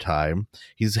winter time.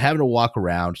 He's having to walk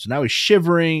around, so now he's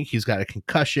shivering. He's got a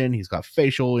concussion. He's got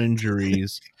facial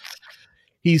injuries.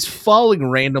 He's falling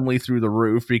randomly through the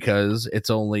roof because it's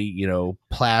only,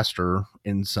 plaster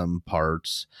in some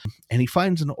parts. And he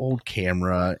finds an old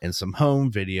camera and some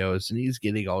home videos, and he's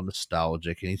getting all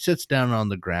nostalgic. And he sits down on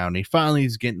the ground. And finally,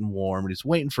 he's getting warm, and he's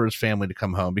waiting for his family to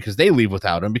come home because they leave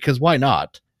without him. Because why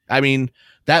not? I mean,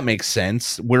 that makes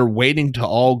sense. We're waiting to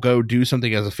all go do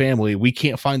something as a family. We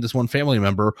can't find this one family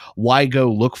member. Why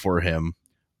go look for him?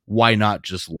 Why not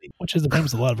just leave? Which is the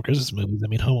premise of a lot of Christmas movies. I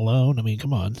mean, Home Alone. I mean,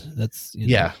 come on. That's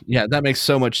yeah, that makes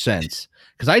so much sense.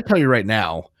 Because I tell you right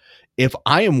now, If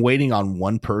I am waiting on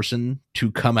one person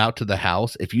to come out to the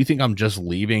house, if you think I'm just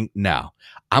leaving, no,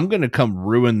 I'm going to come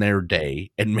ruin their day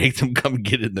and make them come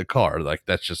get in the car. Like,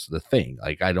 that's just the thing.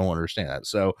 Like, I don't understand that.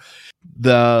 So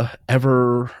the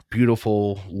ever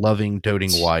beautiful, loving,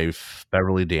 doting wife,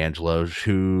 Beverly D'Angelo,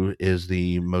 who is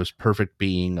the most perfect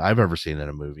being I've ever seen in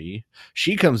a movie,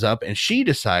 she comes up and she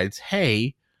decides,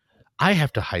 hey, I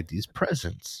have to hide these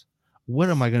presents. What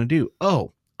am I going to do?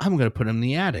 Oh, I'm going to put them in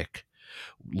the attic.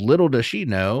 Little does she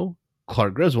know,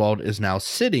 Clark Griswold is now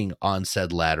sitting on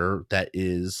said ladder that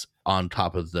is on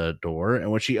top of the door.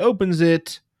 And when she opens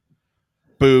it,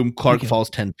 boom, Clark falls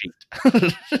 10 feet.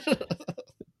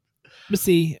 But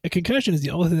see, a concussion is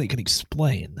the only thing that can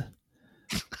explain.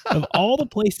 Of all the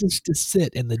places to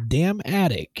sit in the damn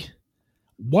attic,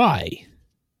 why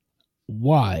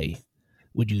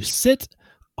would you sit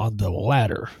on the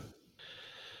ladder?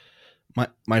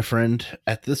 My friend,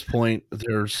 at this point,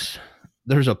 there's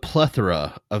a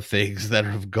plethora of things that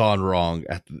have gone wrong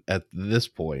at this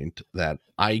point that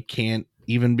I can't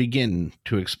even begin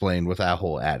to explain with that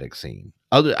whole attic scene.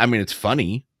 It's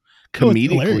funny.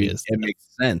 Comedically, it makes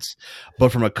sense.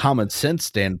 But from a common sense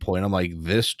standpoint, I'm like,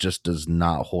 this just does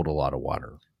not hold a lot of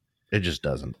water. It just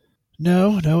doesn't.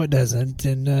 No, it doesn't.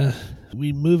 And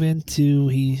we move into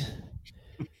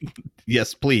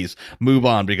Yes, please move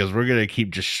on, because we're going to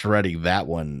keep just shredding that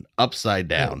one upside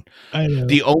down. I know.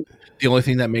 The only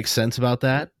thing that makes sense about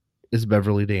that is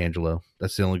Beverly D'Angelo.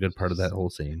 That's the only good part of that whole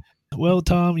scene. Well,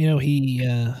 Tom, he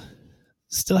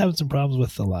still having some problems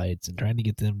with the lights and trying to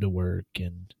get them to work.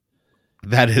 And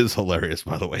that is hilarious,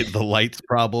 by the way. The lights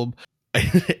problem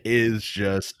is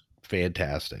just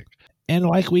fantastic. And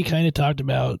like we kind of talked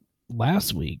about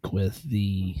last week with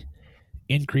the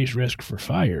increased risk for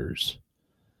fires.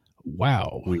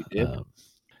 Wow. We did.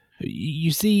 You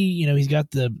see, he's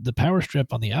got the power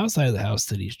strip on the outside of the house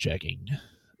that he's checking.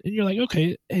 And you're like,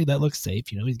 okay, hey, that looks safe.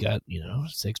 He's got,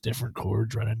 6 different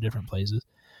cords running different places.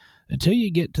 Until you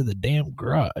get to the damn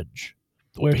garage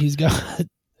where he's got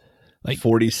like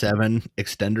 47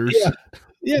 extenders.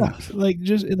 Yeah.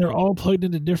 And they're all plugged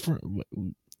into different.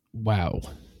 Wow.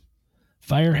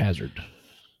 Fire hazard.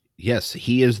 Yes,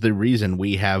 he is the reason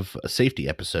we have safety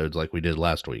episodes like we did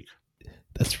last week.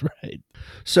 That's right.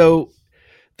 So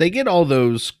they get all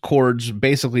those cords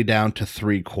basically down to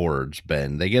 3 cords,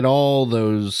 Ben. They get all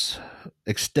those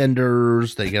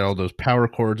extenders. They get all those power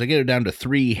cords. They get it down to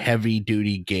 3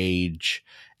 heavy-duty gauge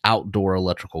outdoor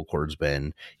electrical cords,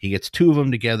 Ben. He gets 2 of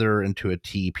them together into a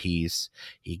T-piece.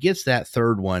 He gets that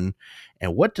 3rd one,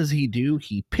 and what does he do?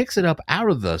 He picks it up out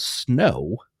of the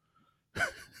snow,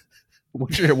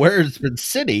 where it's been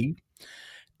sitting,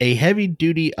 a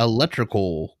heavy-duty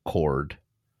electrical cord,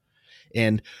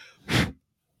 and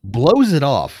blows it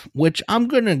off, which I'm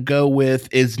going to go with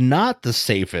is not the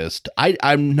safest.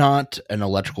 I'm not an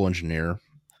electrical engineer,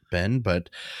 Ben, but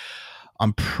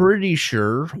I'm pretty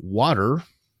sure water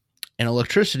and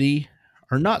electricity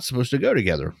are not supposed to go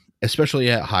together, especially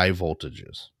at high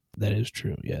voltages. That is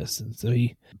true, yes. And so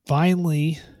he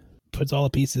finally puts all the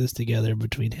pieces together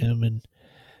between him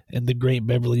and the great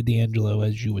Beverly D'Angelo,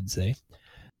 as you would say.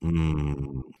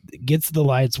 Gets the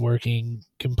lights working,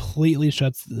 completely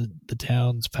shuts the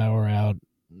town's power out.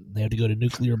 They have to go to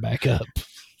nuclear backup,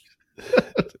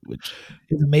 which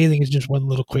is amazing. It's just one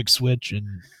little quick switch and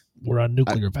we're on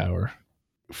nuclear power.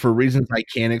 For reasons I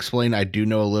can't explain, I do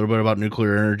know a little bit about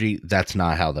nuclear energy. That's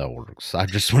not how that works. I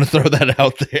just want to throw that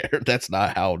out there. That's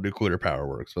not how nuclear power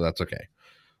works, but that's okay.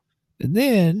 And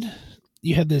then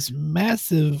you have this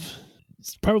massive,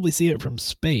 probably see it from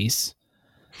space,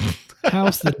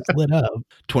 house that's lit up.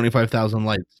 25,000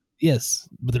 lights. Yes,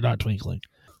 but they're not twinkling.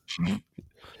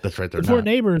 That's right. The 4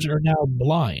 neighbors are now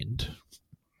blind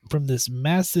from this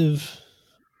massive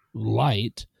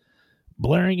light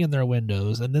blaring in their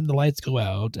windows, and then the lights go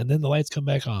out, and then the lights come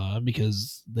back on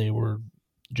because they were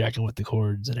jacking with the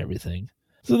cords and everything.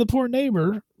 So the poor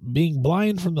neighbor, being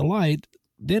blind from the light,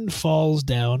 then falls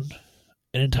down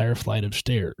an entire flight of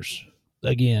stairs.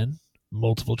 Again,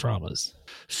 multiple traumas.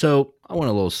 So I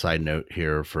want a little side note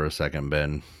here for a second,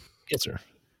 Ben. Yes, sir.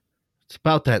 It's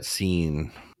about that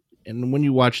scene. And when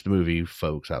you watch the movie,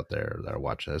 folks out there that are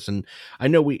watching this, and I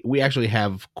know we actually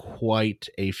have quite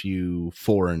a few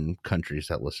foreign countries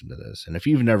that listen to this. And if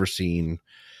you've never seen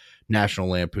National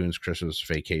Lampoon's Christmas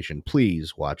Vacation,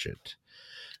 please watch it.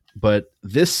 But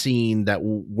this scene that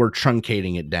we're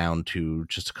truncating it down to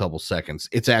just a couple seconds,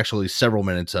 it's actually several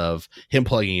minutes of him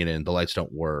plugging it in. The lights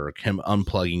don't work. Him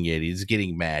unplugging it. He's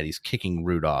getting mad. He's kicking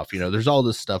Rudolph. There's all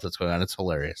this stuff that's going on. It's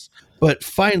hilarious. But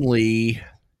finally,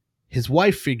 his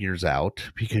wife figures out,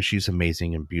 because she's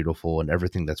amazing and beautiful and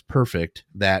everything that's perfect,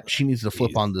 that she needs to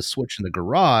flip on the switch in the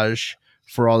garage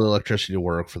for all the electricity to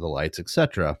work, for the lights,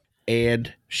 etc.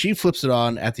 And she flips it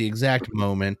on at the exact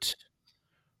moment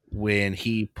when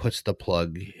he puts the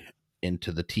plug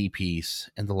into the T-piece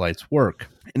and the lights work.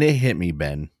 And it hit me,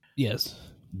 Ben. Yes.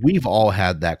 We've all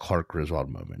had that Clark Griswold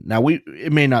moment. Now,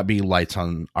 it may not be lights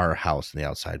on our house on the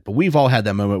outside, but we've all had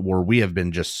that moment where we have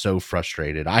been just so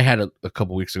frustrated. I had a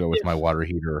couple weeks ago with my water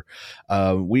heater.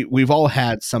 We've all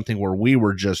had something where we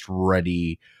were just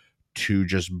ready to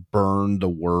just burn the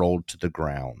world to the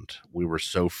ground. We were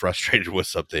so frustrated with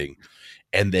something,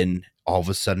 and then all of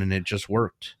a sudden it just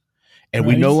worked. And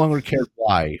we no longer cared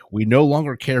why. We no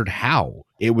longer cared how.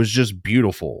 It was just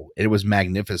beautiful. It was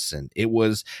magnificent. It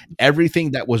was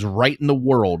everything that was right in the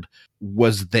world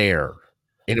was there.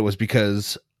 And it was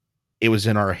because it was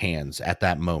in our hands at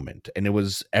that moment. And it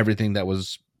was everything that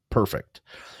was perfect.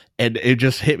 And it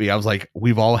just hit me. I was like,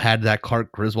 we've all had that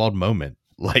Clark Griswold moment.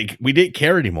 Like, we didn't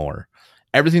care anymore.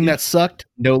 Everything that sucked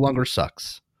no longer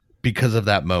sucks because of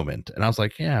that moment. And I was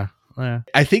like, yeah.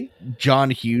 I think John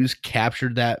Hughes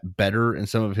captured that better in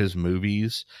some of his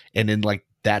movies and in like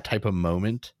that type of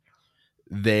moment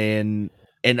than,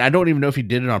 and I don't even know if he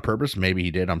did it on purpose. Maybe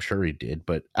he did. I'm sure he did.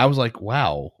 But I was like,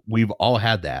 wow, we've all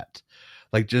had that.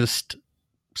 Like, just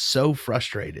so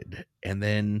frustrated. And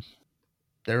then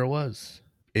there it was.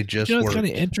 It just it's kind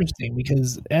of interesting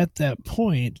because at that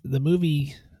point, the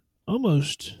movie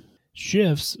almost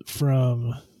shifts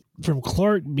from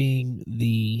Clark being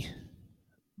the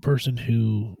person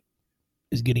who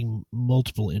is getting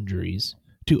multiple injuries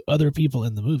to other people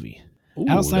in the movie. Ooh,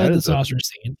 outside of the saucer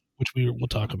scene, which we'll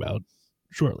talk about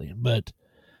shortly. But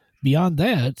beyond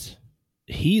that,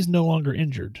 he's no longer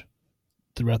injured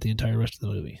throughout the entire rest of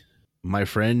the movie. My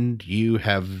friend, you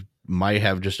might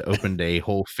have just opened a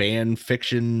whole fan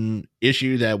fiction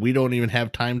issue that we don't even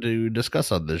have time to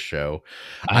discuss on this show.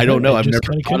 I don't know. I've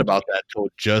never thought about that till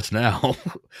just now.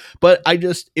 But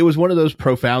it was one of those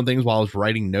profound things while I was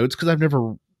writing notes, because I've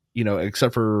never,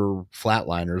 except for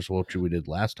Flatliners, which we did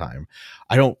last time,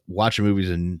 I don't watch movies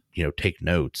and, take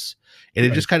notes. And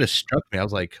it just kind of struck me. I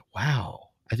was like, wow,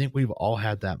 I think we've all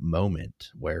had that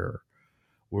moment where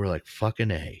we're like,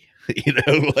 fucking A.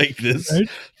 Like this, right?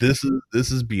 This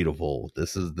is beautiful.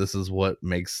 This is what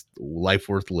makes life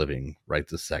worth living right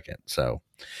this second. So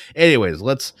anyways,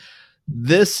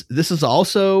 this is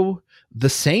also the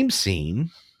same scene.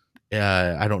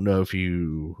 I don't know if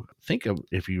you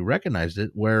recognized it,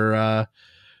 where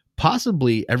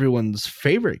possibly everyone's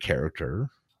favorite character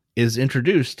is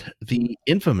introduced, the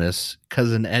infamous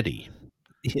Cousin Eddie.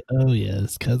 Oh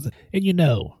yes, cousin.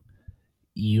 And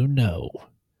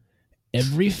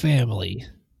every family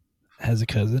has a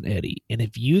Cousin Eddie. And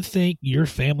if you think your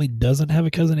family doesn't have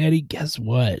a Cousin Eddie, guess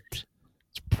what?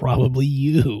 It's probably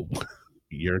you.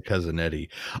 Your Cousin Eddie.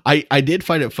 I did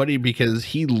find it funny because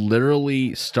he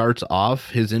literally starts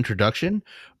off his introduction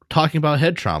talking about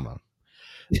head trauma.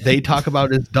 They talk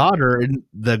about his daughter, and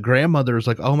the grandmother is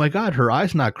like, oh my God, her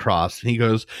eye's not crossed. And he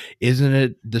goes, isn't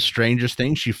it the strangest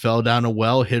thing? She fell down a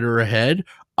well, hit her head.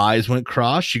 Eyes went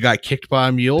crossed. She got kicked by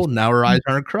a mule. Now her eyes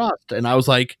aren't crossed. And I was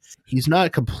like, he's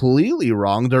not completely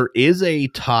wrong. There is a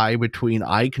tie between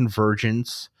eye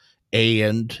convergence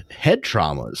and head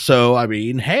trauma. So,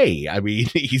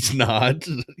 he's not,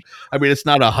 it's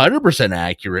not 100%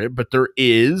 accurate, but there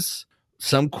is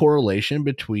some correlation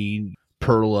between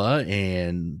Perla,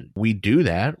 and we do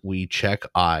that. We check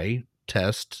eye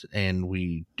test, and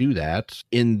we do that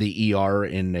in the ER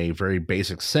in a very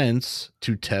basic sense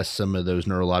to test some of those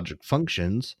neurologic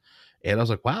functions. And I was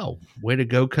like, wow, way to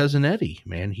go, Cousin Eddie,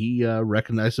 man. He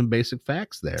recognized some basic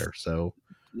facts there. So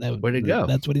way to go.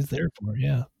 That's what he's there for.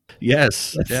 Yeah.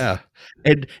 Yes. Yeah.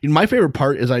 And my favorite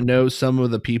part is I know some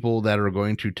of the people that are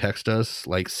going to text us,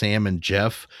 like Sam and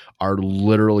Jeff, are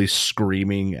literally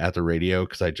screaming at the radio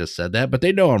because I just said that, but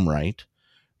they know I'm right.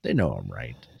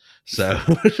 So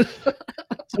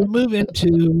we move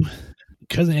into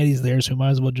Cousin Eddie's there, so we might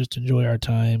as well just enjoy our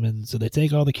time. And so they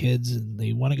take all the kids and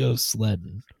they want to go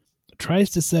sledding.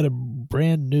 Tries to set a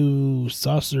brand new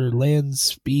saucer land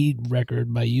speed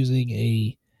record by using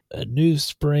a new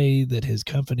spray that his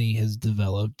company has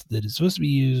developed that is supposed to be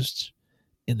used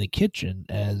in the kitchen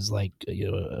as like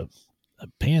a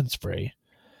pan spray.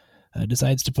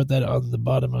 Decides to put that on the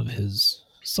bottom of his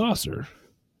saucer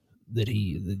that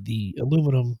the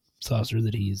aluminum saucer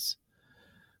that he's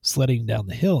sledding down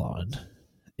the hill on,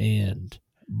 and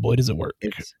boy does it work.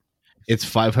 It's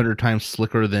 500 times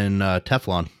slicker than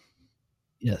Teflon.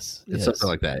 Yes, it's something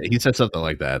like that. He said something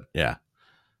like that. Yeah.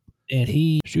 And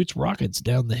he shoots rockets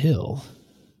down the hill,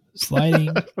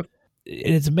 sliding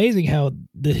it's amazing how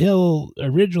the hill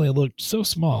originally looked so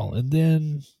small, and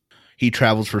then he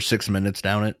travels for 6 minutes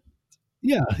down it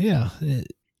yeah,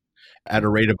 at a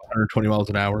rate of 120 miles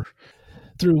an hour.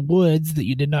 Through woods that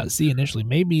you did not see initially.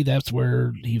 Maybe that's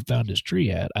where he found his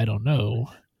tree at. I don't know.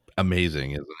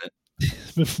 Amazing, isn't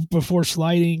it? Before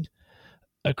sliding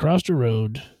across the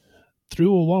road,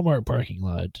 through a Walmart parking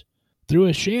lot, through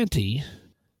a shanty,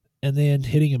 and then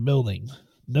hitting a building.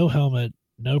 No helmet,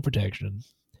 no protection.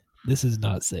 This is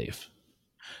not safe.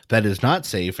 That is not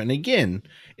safe. And again,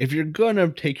 if you're going to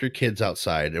take your kids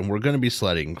outside and we're going to be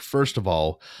sledding, first of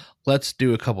all, let's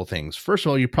do a couple things. First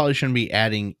of all, you probably shouldn't be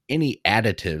adding any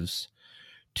additives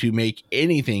to make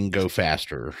anything go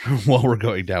faster while we're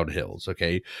going down hills.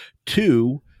 Okay.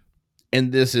 2,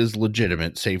 and this is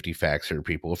legitimate safety facts here,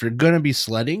 people. If you're going to be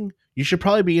sledding, you should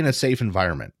probably be in a safe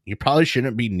environment. You probably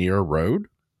shouldn't be near a road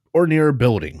or near a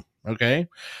building. Okay.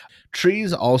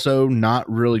 Trees also not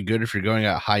really good if you're going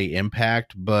at high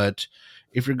impact, but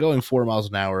if you're going 4 miles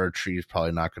an hour, a tree is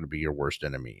probably not going to be your worst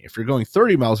enemy. If you're going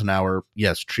 30 miles an hour,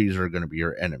 yes, trees are going to be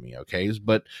your enemy, okay?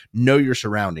 But know your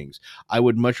surroundings. I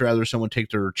would much rather someone take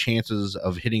their chances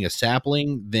of hitting a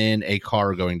sapling than a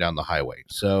car going down the highway.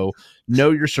 So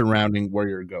know your surrounding, where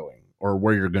you're going or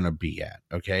where you're going to be at,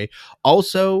 okay?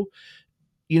 Also,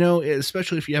 you know,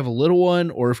 especially if you have a little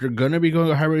one or if you're going to be going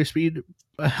at high rate of speed,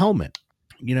 a helmet,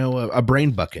 you know, a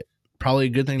brain bucket. Probably a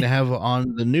good thing to have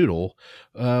on the noodle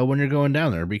when you're going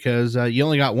down there, because you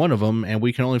only got one of them and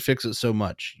we can only fix it so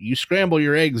much. You scramble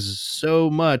your eggs so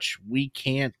much, we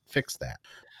can't fix that.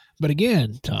 But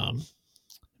again, Tom,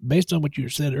 based on what you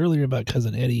said earlier about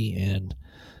Cousin Eddie and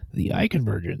the eye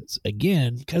convergence,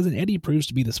 again, Cousin Eddie proves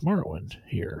to be the smart one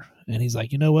here. And he's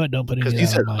like, you know what? Don't put any of that. Because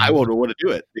he said, I won't want to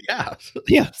do it. Yeah.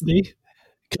 Yeah. See?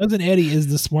 Cousin Eddie is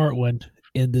the smart one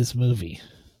in this movie.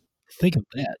 Think of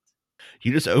that.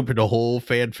 You just opened a whole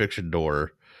fan fiction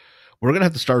door. We're going to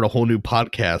have to start a whole new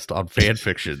podcast on fan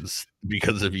fictions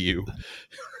because of you.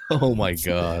 Oh my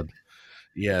God.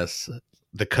 Yes.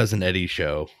 The Cousin Eddie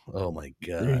show. Oh my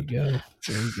God. There you go.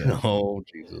 There you go. Oh,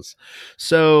 Jesus.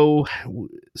 So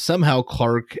somehow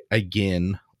Clark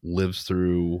again lives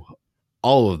through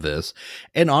all of this.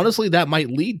 And honestly, that might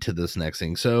lead to this next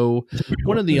thing. So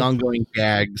one of the ongoing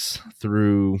gags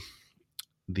through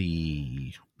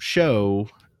the show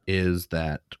is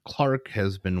that Clark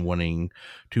has been wanting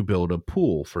to build a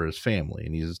pool for his family,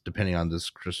 and he's depending on this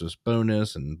Christmas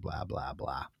bonus and blah, blah,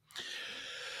 blah.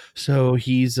 So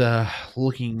he's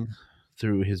looking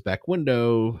through his back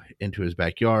window into his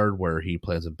backyard where he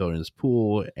plans on building this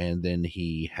pool, and then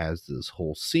he has this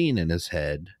whole scene in his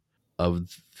head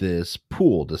of this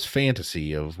pool, this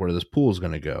fantasy of where this pool is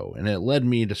going to go. And it led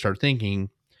me to start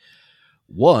thinking,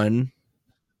 1,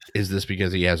 is this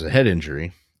because he has a head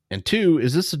injury? And 2,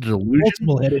 is this a delusion?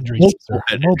 Multiple head injuries. Multiple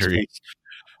head injuries.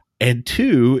 And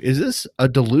 2, is this a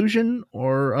delusion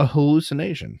or a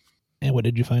hallucination? And what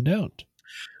did you find out?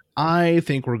 I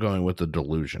think we're going with the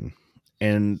delusion.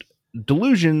 And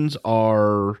delusions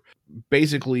are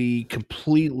basically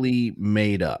completely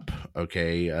made up.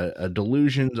 Okay.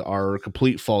 Delusions are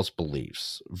complete false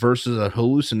beliefs versus a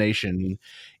hallucination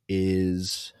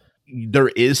is... there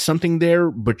is something there,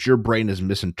 but your brain is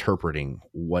misinterpreting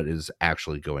what is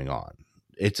actually going on.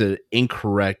 It's an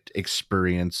incorrect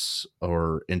experience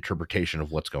or interpretation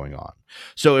of what's going on.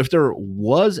 So if there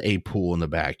was a pool in the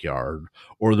backyard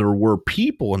or there were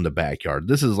people in the backyard,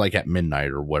 this is like at midnight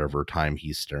or whatever time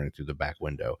he's staring through the back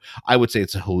window, I would say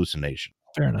it's a hallucination.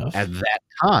 Fair enough. At that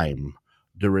time,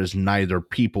 there is neither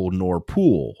people nor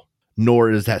pool,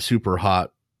 nor is that super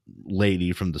hot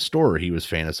lady from the store he was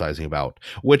fantasizing about,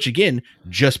 which again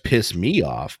just pissed me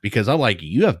off because I'm like,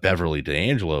 you have Beverly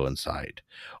D'Angelo inside.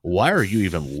 Why are you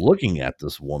even looking at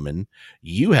this woman?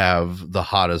 You have the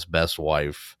hottest, best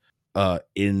wife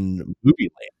in movie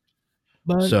land.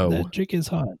 But so that chick is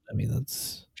hot. I mean,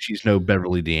 she's no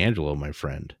Beverly D'Angelo, my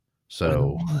friend.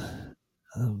 So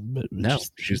no,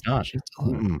 she's not.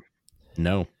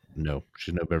 No,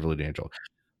 she's no Beverly D'Angelo.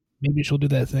 Maybe she'll do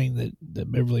that thing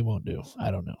that Beverly won't do. I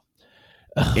don't know.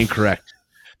 Incorrect.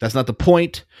 That's not the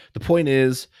point. The point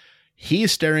is he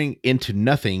is staring into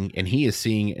nothing and he is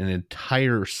seeing an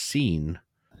entire scene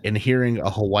and hearing a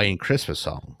Hawaiian Christmas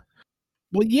song.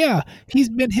 Well, yeah, he's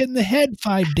been hit in the head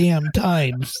 5 damn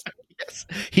times. Yes,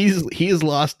 he has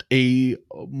lost a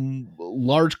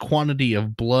large quantity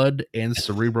of blood and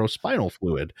cerebrospinal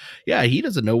fluid. Yeah, he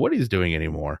doesn't know what he's doing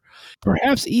anymore.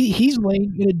 Perhaps he's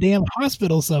laying in a damn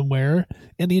hospital somewhere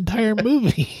in the entire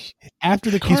movie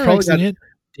after the car accident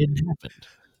didn't happen.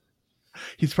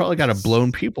 He's probably got a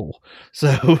blown pupil.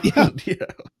 So yeah.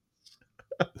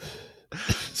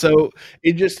 So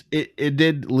it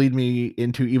did lead me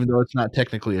into, even though it's not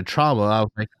technically a trauma, I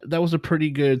was like, that was a pretty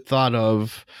good thought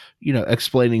of,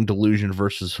 explaining delusion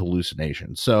versus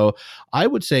hallucination. So I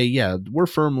would say, yeah, we're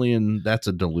firmly in that's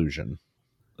a delusion.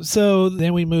 So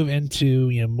then we move into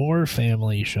more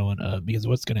family showing up, because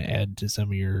what's going to add to some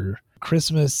of your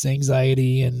Christmas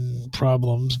anxiety and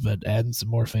problems, but adding some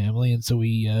more family. And so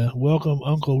we welcome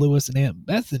Uncle Lewis and Aunt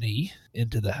Bethany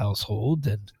into the household,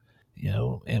 and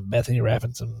Aunt Bethany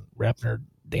wrapping her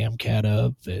damn cat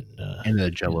up, and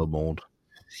the Jello mold.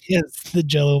 Yes, the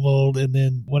Jello mold. And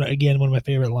then one of my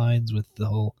favorite lines with the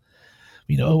whole,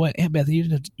 oh, what, Aunt Bethany,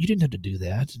 you didn't have to do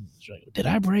that. And she's like, did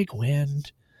I break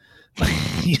wind?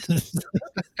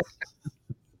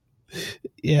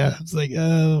 Yeah, it's like,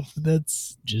 oh,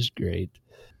 that's just great.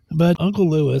 But Uncle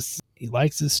Lewis, he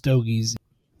likes his stogies.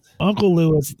 Uncle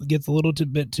Lewis gets a little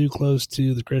bit too close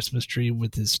to the Christmas tree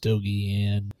with his stogie,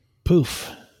 and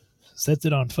poof, sets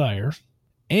it on fire,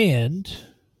 and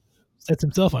sets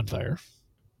himself on fire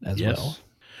as well.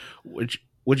 Which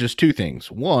is two things.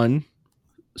 One,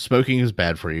 smoking is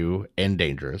bad for you and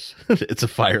dangerous. It's a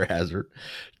fire hazard.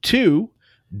 Two,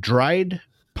 dried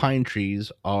pine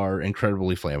trees are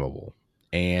incredibly flammable.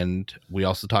 And we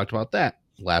also talked about that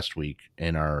last week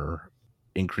in our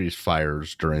increased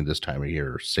fires during this time of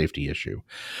year safety issue.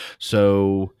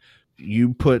 So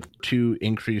you put two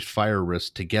increased fire risks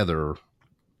together,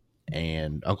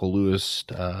 and Uncle Lewis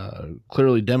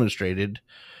clearly demonstrated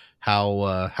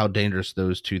how dangerous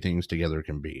those two things together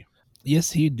can be.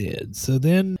 Yes, he did. So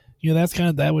then,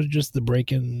 that was just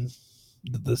the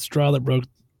straw that broke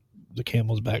the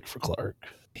camel's back for Clark.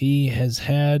 He has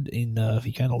had enough.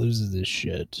 He kind of loses his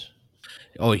shit.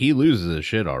 Oh, he loses his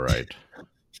shit, all right.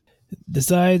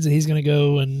 Decides that he's going to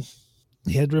go and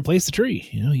he had to replace the tree.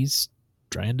 He's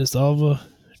trying to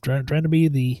trying to be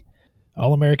the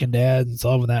all-American dad and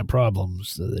solving that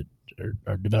problems that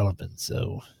are developing.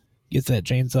 So gets that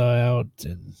chainsaw out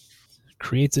and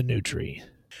creates a new tree.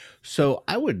 So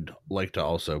I would like to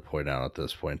also point out at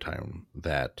this point in time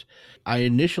that I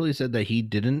initially said that he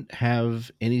didn't have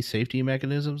any safety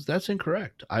mechanisms. That's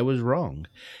incorrect. I was wrong.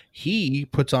 He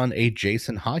puts on a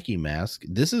Jason hockey mask.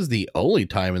 This is the only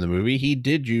time in the movie he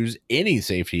did use any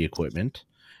safety equipment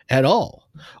at all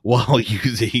while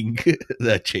using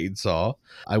that chainsaw.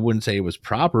 I wouldn't say it was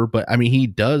proper, but I mean, he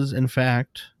does in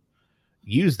fact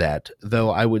use that,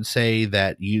 though I would say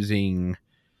that using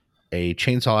a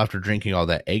chainsaw after drinking all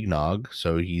that eggnog,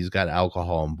 so he's got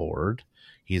alcohol on board,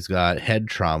 he's got head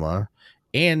trauma,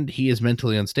 and he is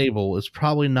mentally unstable, is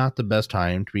probably not the best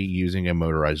time to be using a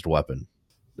motorized weapon.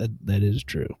 That is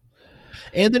true.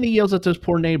 And then he yells at those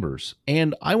poor neighbors.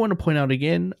 And I want to point out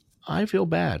again, I feel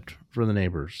bad for the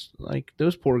neighbors. Like,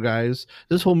 those poor guys,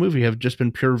 this whole movie have just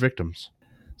been pure victims.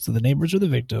 So the neighbors are the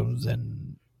victims,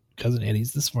 and Cousin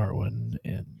Eddie's the smart one,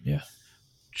 and yeah.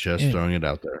 Just throwing it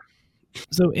out there.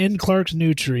 So in Clark's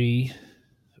new tree,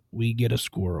 we get a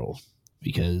squirrel,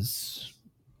 because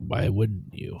why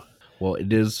wouldn't you? Well,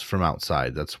 it is from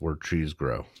outside. That's where trees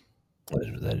grow.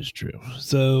 That is true.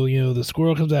 So, the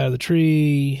squirrel comes out of the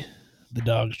tree. The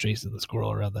dog's chasing the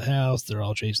squirrel around the house. They're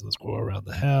all chasing the squirrel around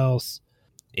the house.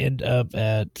 End up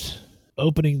at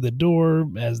opening the door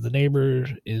as the neighbor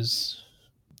is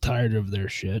tired of their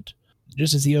shit.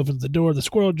 Just as he opens the door, the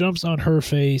squirrel jumps on her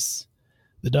face.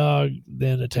 The dog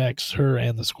then attacks her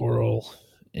and the squirrel,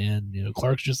 and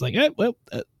Clark's just like,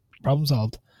 problem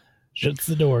solved. Shuts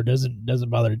the door. Doesn't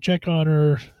bother to check on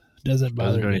her. Doesn't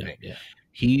bother anything. Yeah.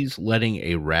 He's letting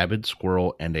a rabid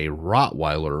squirrel and a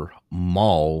Rottweiler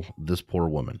maul this poor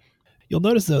woman. You'll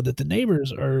notice though that the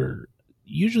neighbors are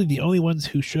usually the only ones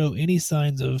who show any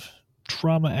signs of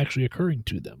trauma actually occurring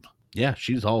to them. Yeah,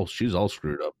 she's all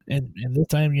screwed up. And this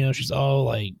time, she's all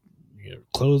like,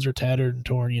 clothes are tattered and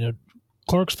torn.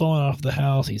 Clark's fallen off the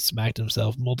house. He smacked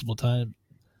himself multiple times.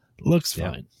 Looks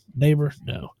fine. Neighbor,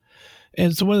 no.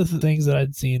 And so one of the things that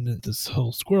I'd seen in this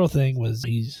whole squirrel thing was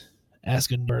he's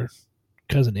asking where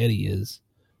Cousin Eddie is.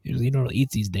 He normally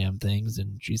eats these damn things.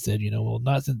 And she said, well,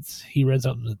 not since he read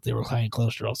something that they were high in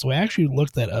cholesterol. So I actually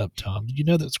looked that up, Tom. Did you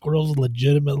know that squirrels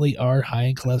legitimately are high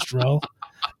in cholesterol?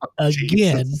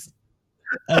 Again,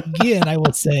 I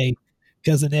will say,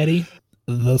 Cousin Eddie,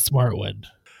 the smart one.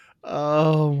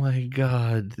 Oh my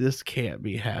God, this can't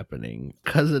be happening.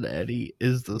 Cousin Eddie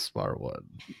is the smart one.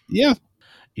 Yeah.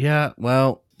 Yeah,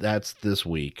 well, that's this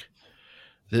week.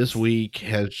 This week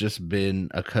has just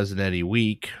been a Cousin Eddie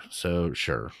week, so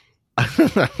sure.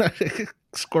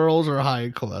 Squirrels are high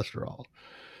in cholesterol.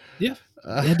 Yeah,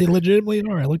 and they legitimately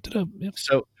are. I looked it up. Yeah.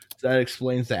 So that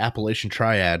explains the Appalachian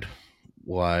Triad.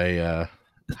 Why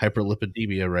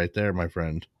hyperlipidemia right there, my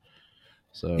friend.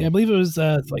 So Yeah, I believe it was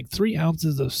like 3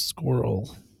 ounces of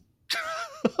squirrel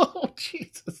oh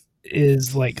Jesus.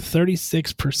 is like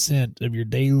 36% of your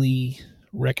daily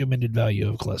recommended value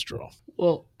of cholesterol.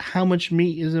 Well, how much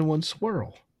meat is in one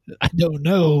squirrel? I don't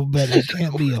know, but it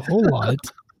can't be a whole lot.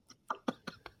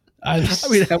 I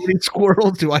mean, how many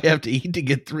squirrels do I have to eat to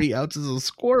get 3 ounces of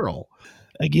squirrel?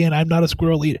 Again, I'm not a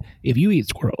squirrel eater. If you eat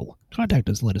squirrel, contact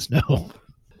us and let us know.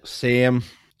 Sam,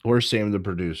 where's Sam the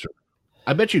producer?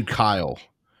 I bet you Kyle,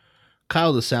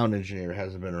 the sound engineer,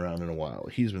 hasn't been around in a while.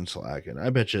 He's been slacking.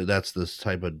 I bet you that's this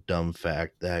type of dumb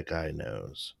fact that guy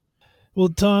knows. Well,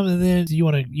 Tom, and then you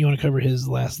want to cover his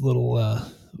last little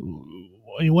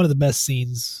one of the best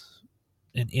scenes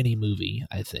in any movie,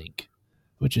 I think,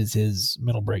 which is his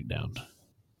mental breakdown.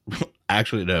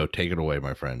 Actually, no, take it away,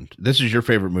 my friend. This is your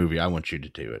favorite movie. I want you to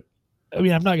do it. I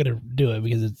mean, I'm not going to do it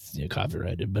because it's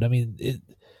copyrighted, but I mean,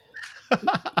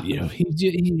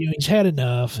 he's had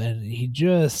enough, and he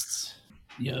just,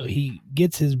 he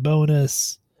gets his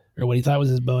bonus, or what he thought was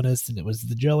his bonus, and it was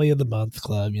the Jelly of the Month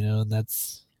Club, and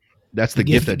that's the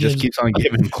gift that just keeps on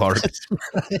giving, Clark.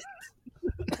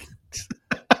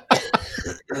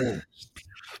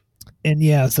 And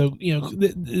yeah, so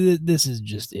this is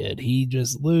just it. He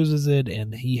just loses it,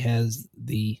 and he has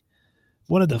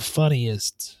one of the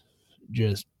funniest,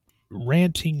 just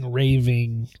ranting,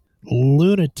 raving,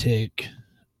 lunatic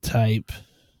type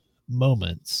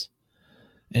moments,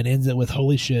 and ends it with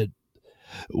 "Holy shit,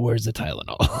 where's the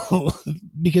Tylenol?"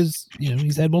 Because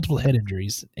he's had multiple head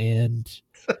injuries, and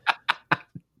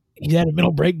he had a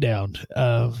mental breakdown,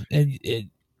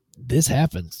 and this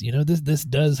happens. This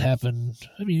does happen.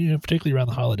 I mean, particularly around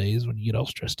the holidays when you get all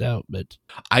stressed out. But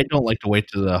I don't like to wait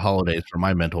to the holidays for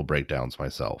my mental breakdowns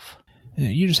myself.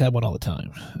 You just have one all the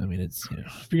time. I mean, it's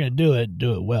if you're gonna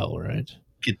do it well, right?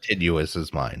 Continuous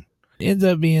is mine. Ends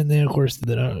up being then, of course,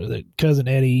 the cousin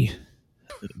Eddie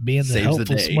being the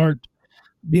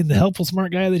helpful,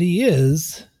 smart guy that he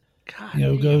is.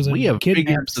 God, goes and we have figured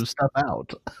kidnaps some stuff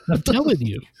out. I'm telling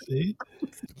you. See?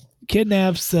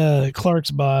 Kidnaps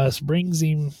Clark's boss, brings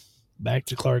him back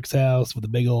to Clark's house with a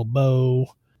big old bow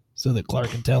so that Clark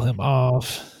can tell him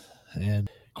off. And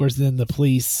of course, then the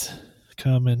police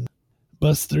come and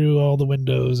bust through all the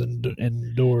windows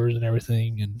and doors and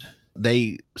everything. And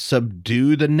they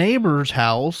subdue the neighbor's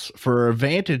house for a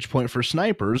vantage point for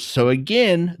snipers. So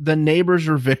again, the neighbors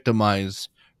are victimized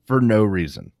for no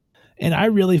reason. And I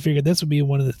really figured this would be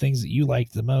one of the things that you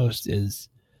liked the most is,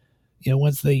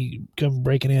 once they come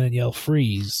breaking in and yell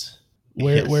freeze,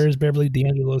 where is Beverly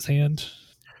D'Angelo's hand?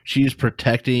 She's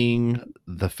protecting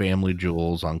the family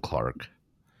jewels on Clark.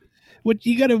 What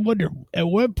you got to wonder, at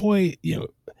what point,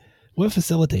 what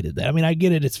facilitated that? I mean, I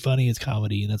get it. It's funny. It's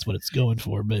comedy, and that's what it's going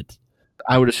for. But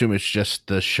I would assume it's just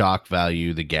the shock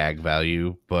value, the gag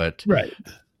value. But right.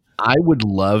 I would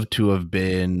love to have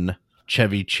been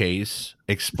Chevy Chase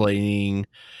explaining,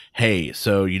 hey,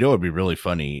 so it'd be really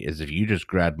funny is if you just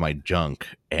grabbed my junk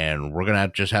and we're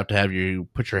going to have to have you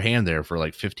put your hand there for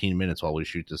like 15 minutes while we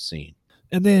shoot this scene.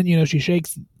 And then, she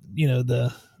shakes,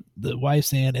 the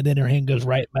wife's hand, and then her hand goes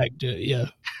right back to, yeah.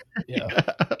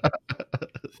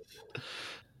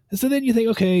 And so then you think,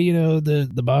 okay,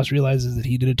 the boss realizes that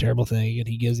he did a terrible thing and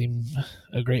he gives him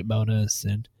a great bonus,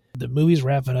 and the movie's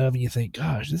wrapping up and you think,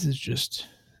 gosh, this is just,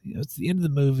 it's the end of the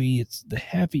movie. It's the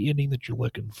happy ending that you're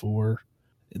looking for.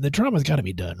 And the trauma's got to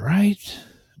be done, right?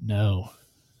 No,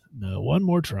 one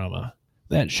more trauma.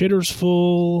 That shitter's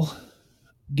full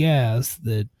gas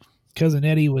that Cousin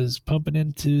Eddie was pumping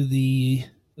into the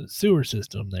sewer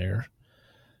system there.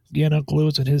 Again, Uncle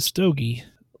Lewis and his stogie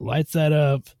lights that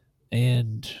up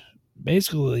and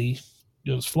basically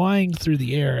goes flying through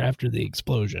the air after the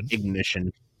explosion.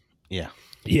 Ignition. Yeah.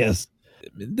 Yes.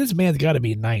 This man's got to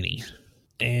be 90.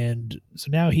 And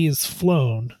so now he is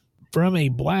flown from a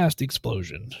blast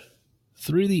explosion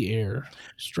through the air,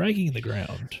 striking the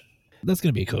ground. That's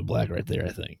going to be a code black right there, I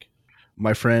think.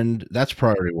 My friend, that's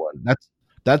priority one.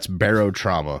 That's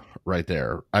barotrauma right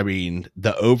there. I mean,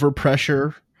 the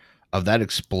overpressure of that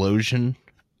explosion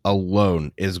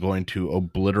alone is going to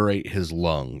obliterate his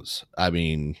lungs. I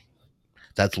mean,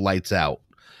 that's lights out.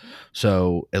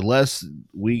 So unless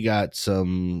we got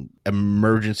some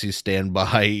emergency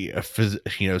standby,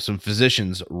 some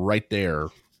physicians right there,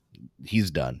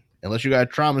 he's done. Unless you got a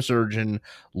trauma surgeon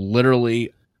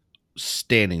literally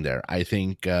standing there, I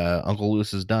think Uncle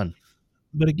Lewis is done.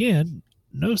 But again,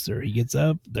 no, sir. He gets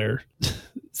up. They're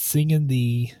singing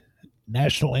the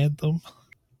national anthem.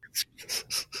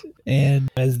 And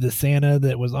as the Santa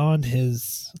that was on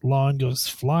his lawn goes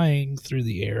flying through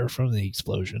the air from the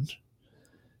explosion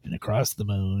and across the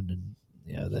moon,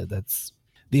 and that's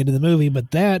the end of the movie.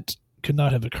 But that could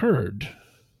not have occurred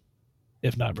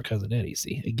if not for Cousin Eddie.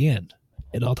 See, again,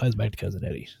 it all ties back to Cousin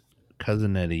Eddie.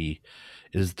 Cousin Eddie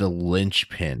is the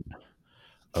linchpin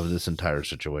of this entire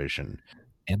situation.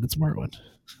 And the smart one.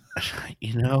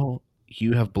 You know,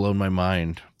 you have blown my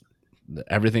mind.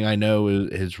 Everything I know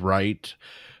is right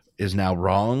is now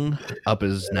wrong. Up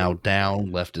is now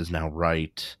down. Left is now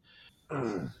right.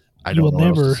 I don't know what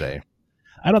else to say.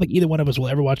 I don't think either one of us will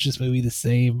ever watch this movie the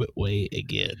same way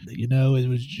again. You know, it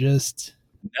was just...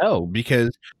 No,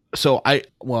 because... So I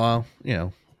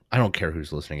don't care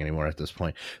who's listening anymore at this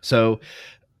point. So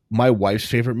my wife's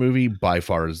favorite movie by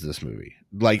far is this movie.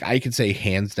 Like, I could say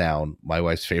hands down, my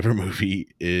wife's favorite movie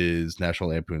is National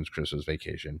Lampoon's Christmas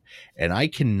Vacation. And I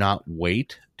cannot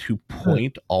wait to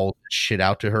point all this shit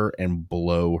out to her and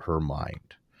blow her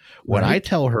mind. When I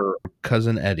tell her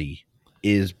Cousin Eddie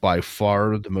is by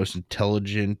far the most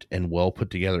intelligent and well put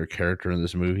together character in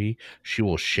this movie, she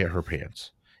will shit her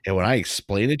pants. And when I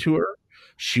explain it to her,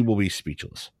 she will be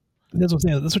speechless. That's what I'm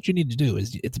saying. That's what you need to do.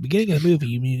 Is at the beginning of the movie,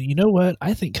 you know what?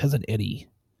 I think Cousin Eddie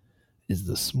is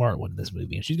the smart one in this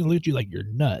movie, and she's gonna look at you like you're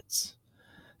nuts.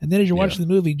 And then as you're watching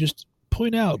the movie, just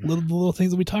point out the little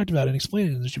things that we talked about and explain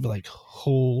it, and she'll be like,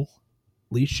 "Holy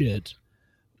shit,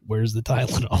 where's the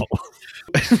Tylenol?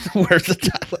 Where's the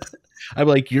Tylenol?" I'm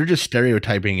like, you're just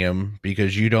stereotyping him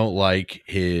because you don't like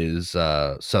his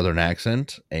Southern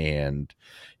accent and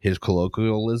his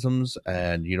colloquialisms,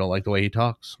 and you don't like the way he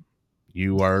talks.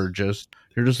 You're just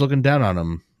looking down on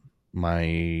him,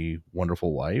 my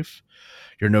wonderful wife.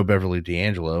 You're no Beverly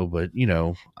D'Angelo, but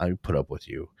I put up with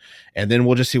you. And then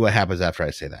we'll just see what happens after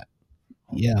I say that.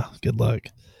 Yeah, good luck.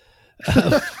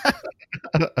 I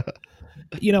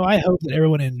hope that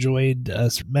everyone enjoyed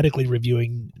us medically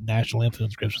reviewing National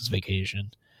Lampoon's Christmas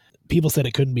Vacation. People said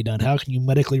it couldn't be done. How can you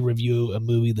medically review a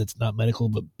movie that's not medical?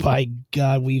 But by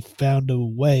God, we found a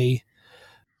way.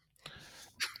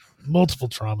 Multiple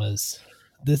traumas.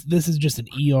 This is just an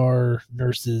ER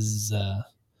nurse's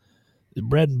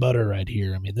bread and butter right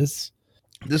here. I mean, this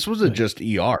wasn't just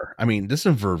ER. I mean, this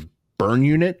is for burn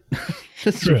unit.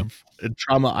 This is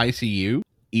trauma ICU,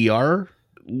 ER,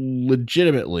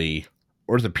 legitimately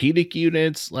orthopedic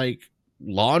units, like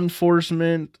law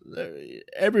enforcement.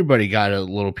 Everybody got a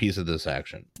little piece of this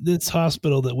action. This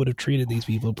hospital that would have treated these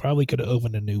people probably could have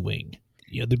opened a new wing.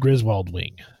 The Griswold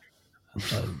wing.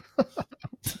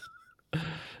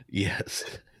 Yes.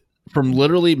 From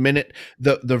literally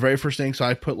the very first thing. So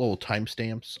I put little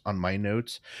timestamps on my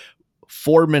notes.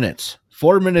 4 minutes.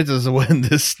 4 minutes is when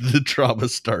the trauma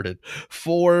started.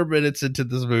 4 minutes into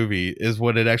this movie is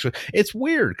when it actually. It's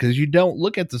weird because you don't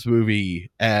look at this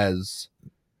movie as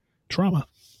trauma.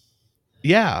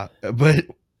 Yeah, but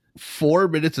 4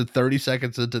 minutes and 30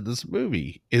 seconds into this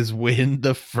movie is when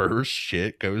the first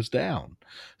shit goes down.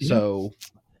 Yeah. So.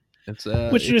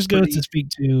 Which just goes to speak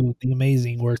to the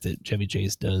amazing work that Chevy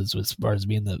Chase does as far as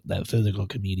being that physical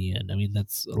comedian. I mean,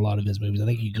 that's a lot of his movies. I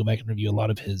think you go back and review a lot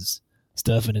of his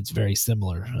stuff, and it's very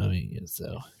similar. I mean,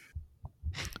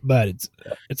 but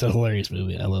it's a hilarious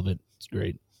movie. I love it. It's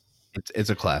great. It's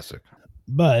a classic.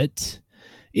 But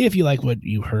if you like what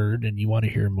you heard and you want to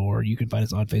hear more, you can find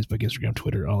us on Facebook, Instagram,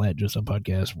 Twitter, all at Just Some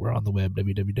Podcast. We're on the web,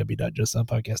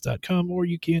 www.justsomepodcast.com, or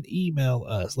you can email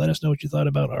us. Let us know what you thought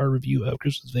about our review of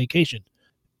Christmas Vacation.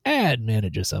 Admin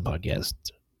at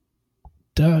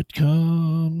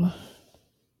justsomepodcast.com.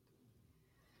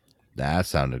 That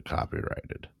sounded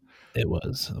copyrighted. It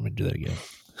was. Let me do that again.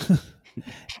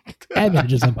 Admin at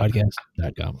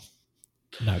justsomepodcast.com.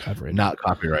 Not copyrighted. Not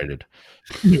copyrighted.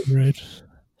 Right.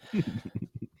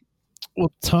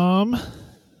 Well, Tom,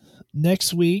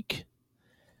 next week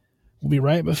will be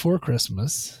right before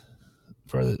Christmas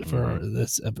for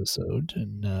this episode,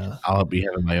 and I'll be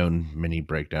having my own mini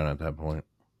breakdown at that point.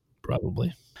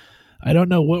 Probably. I don't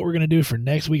know what we're going to do for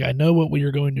next week. I know what we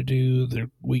are going to do the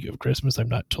week of Christmas. I've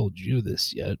not told you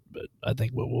this yet, but I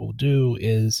think what we'll do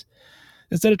is,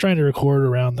 instead of trying to record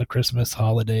around the Christmas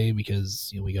holiday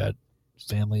because we got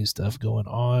family stuff going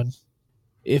on,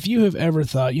 if you have ever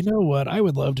thought, you know what, I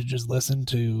would love to just listen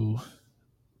to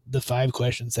the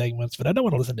 5-question segments, but I don't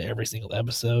want to listen to every single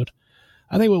episode.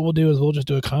 I think what we'll do is we'll just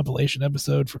do a compilation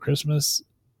episode for Christmas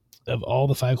of all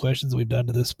the 5 questions we've done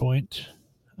to this point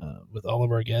with all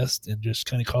of our guests and just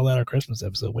kind of call that our Christmas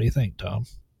episode. What do you think, Tom?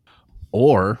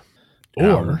 Or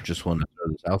just want to throw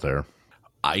this out there,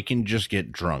 I can just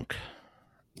get drunk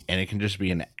and it can just be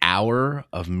an hour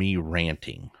of me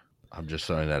ranting. I'm just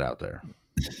throwing that out there.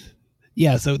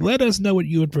 Yeah, so let us know what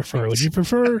you would prefer. Would you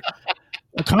prefer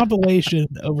a compilation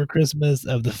over Christmas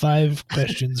of the 5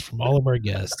 questions from all of our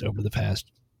guests over the past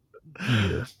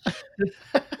year?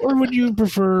 Or would you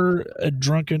prefer a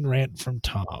drunken rant from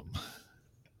Tom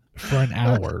for an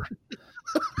hour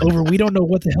over, we don't know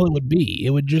what the hell it would be. It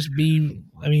would just be,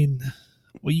 I mean,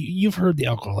 well, you've heard the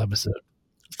alcohol episode.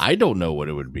 I don't know what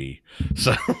it would be.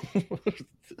 So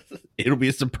it'll be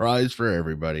a surprise for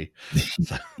everybody.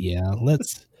 Yeah,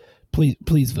 let's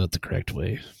please vote the correct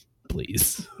way.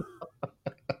 Please.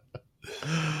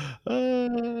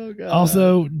 Oh, God.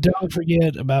 Also, don't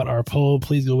forget about our poll.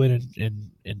 Please go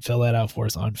in and fill that out for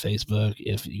us on Facebook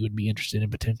if you would be interested in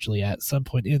potentially at some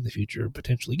point in the future,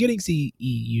 potentially getting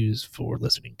CEUs for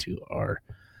listening to our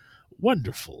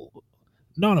wonderful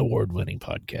non-award winning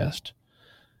podcast.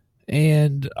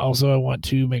 And also, I want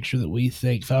to make sure that we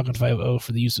thank Falcon 5.0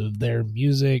 for the use of their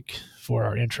music for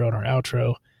our intro and our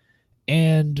outro.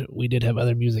 And we did have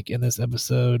other music in this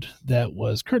episode that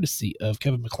was courtesy of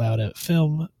Kevin MacLeod at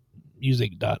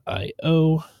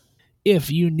filmmusic.io.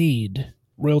 If you need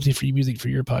royalty-free music for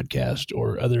your podcast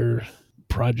or other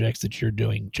projects that you're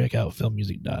doing, check out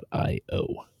filmmusic.io.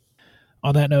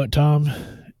 On that note, Tom,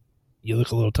 you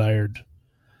look a little tired. I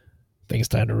think it's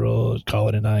time to roll. Call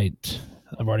it a night.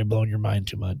 I've already blown your mind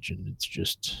too much, and it's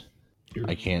just...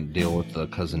 I can't deal with the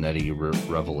Cousin Eddie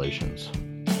revelations.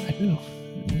 I know.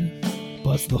 Yeah.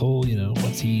 Plus the whole,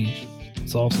 once he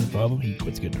solves his problem, he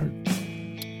quits getting hurt.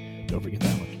 Don't forget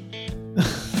that one.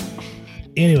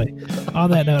 Anyway, on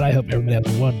that note, I hope everybody has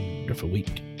a wonderful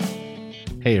week.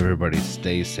 Hey, everybody,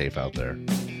 stay safe out there.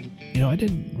 I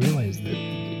didn't realize that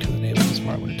Cousin Eddie was a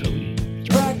smart one until we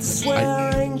started.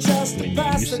 When you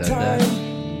said that,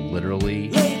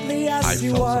 literally, I felt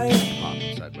something pop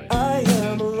inside my head. I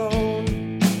am alone.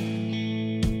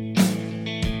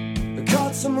 I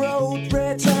caught some road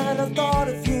rage and I thought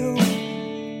of you.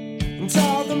 And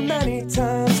all the many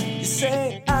times you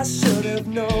say I should have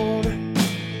known.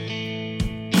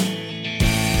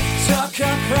 Took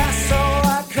a class so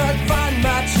I could find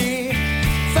my G.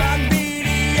 Found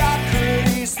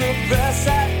mediocrity's the best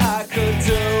that I could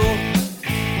do.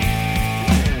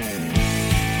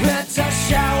 Went to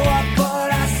shower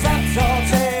but I slept all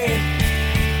day.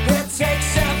 It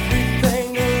takes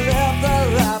everything to live the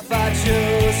life I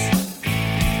choose.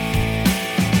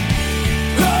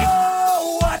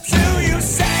 Oh, what do you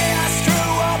say? I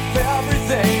screw up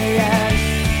everything. And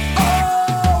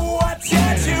oh, what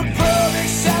can't you prove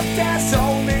except there's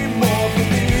only more for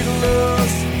me to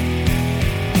lose?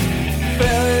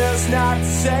 Failure's not the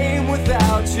same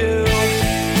without you.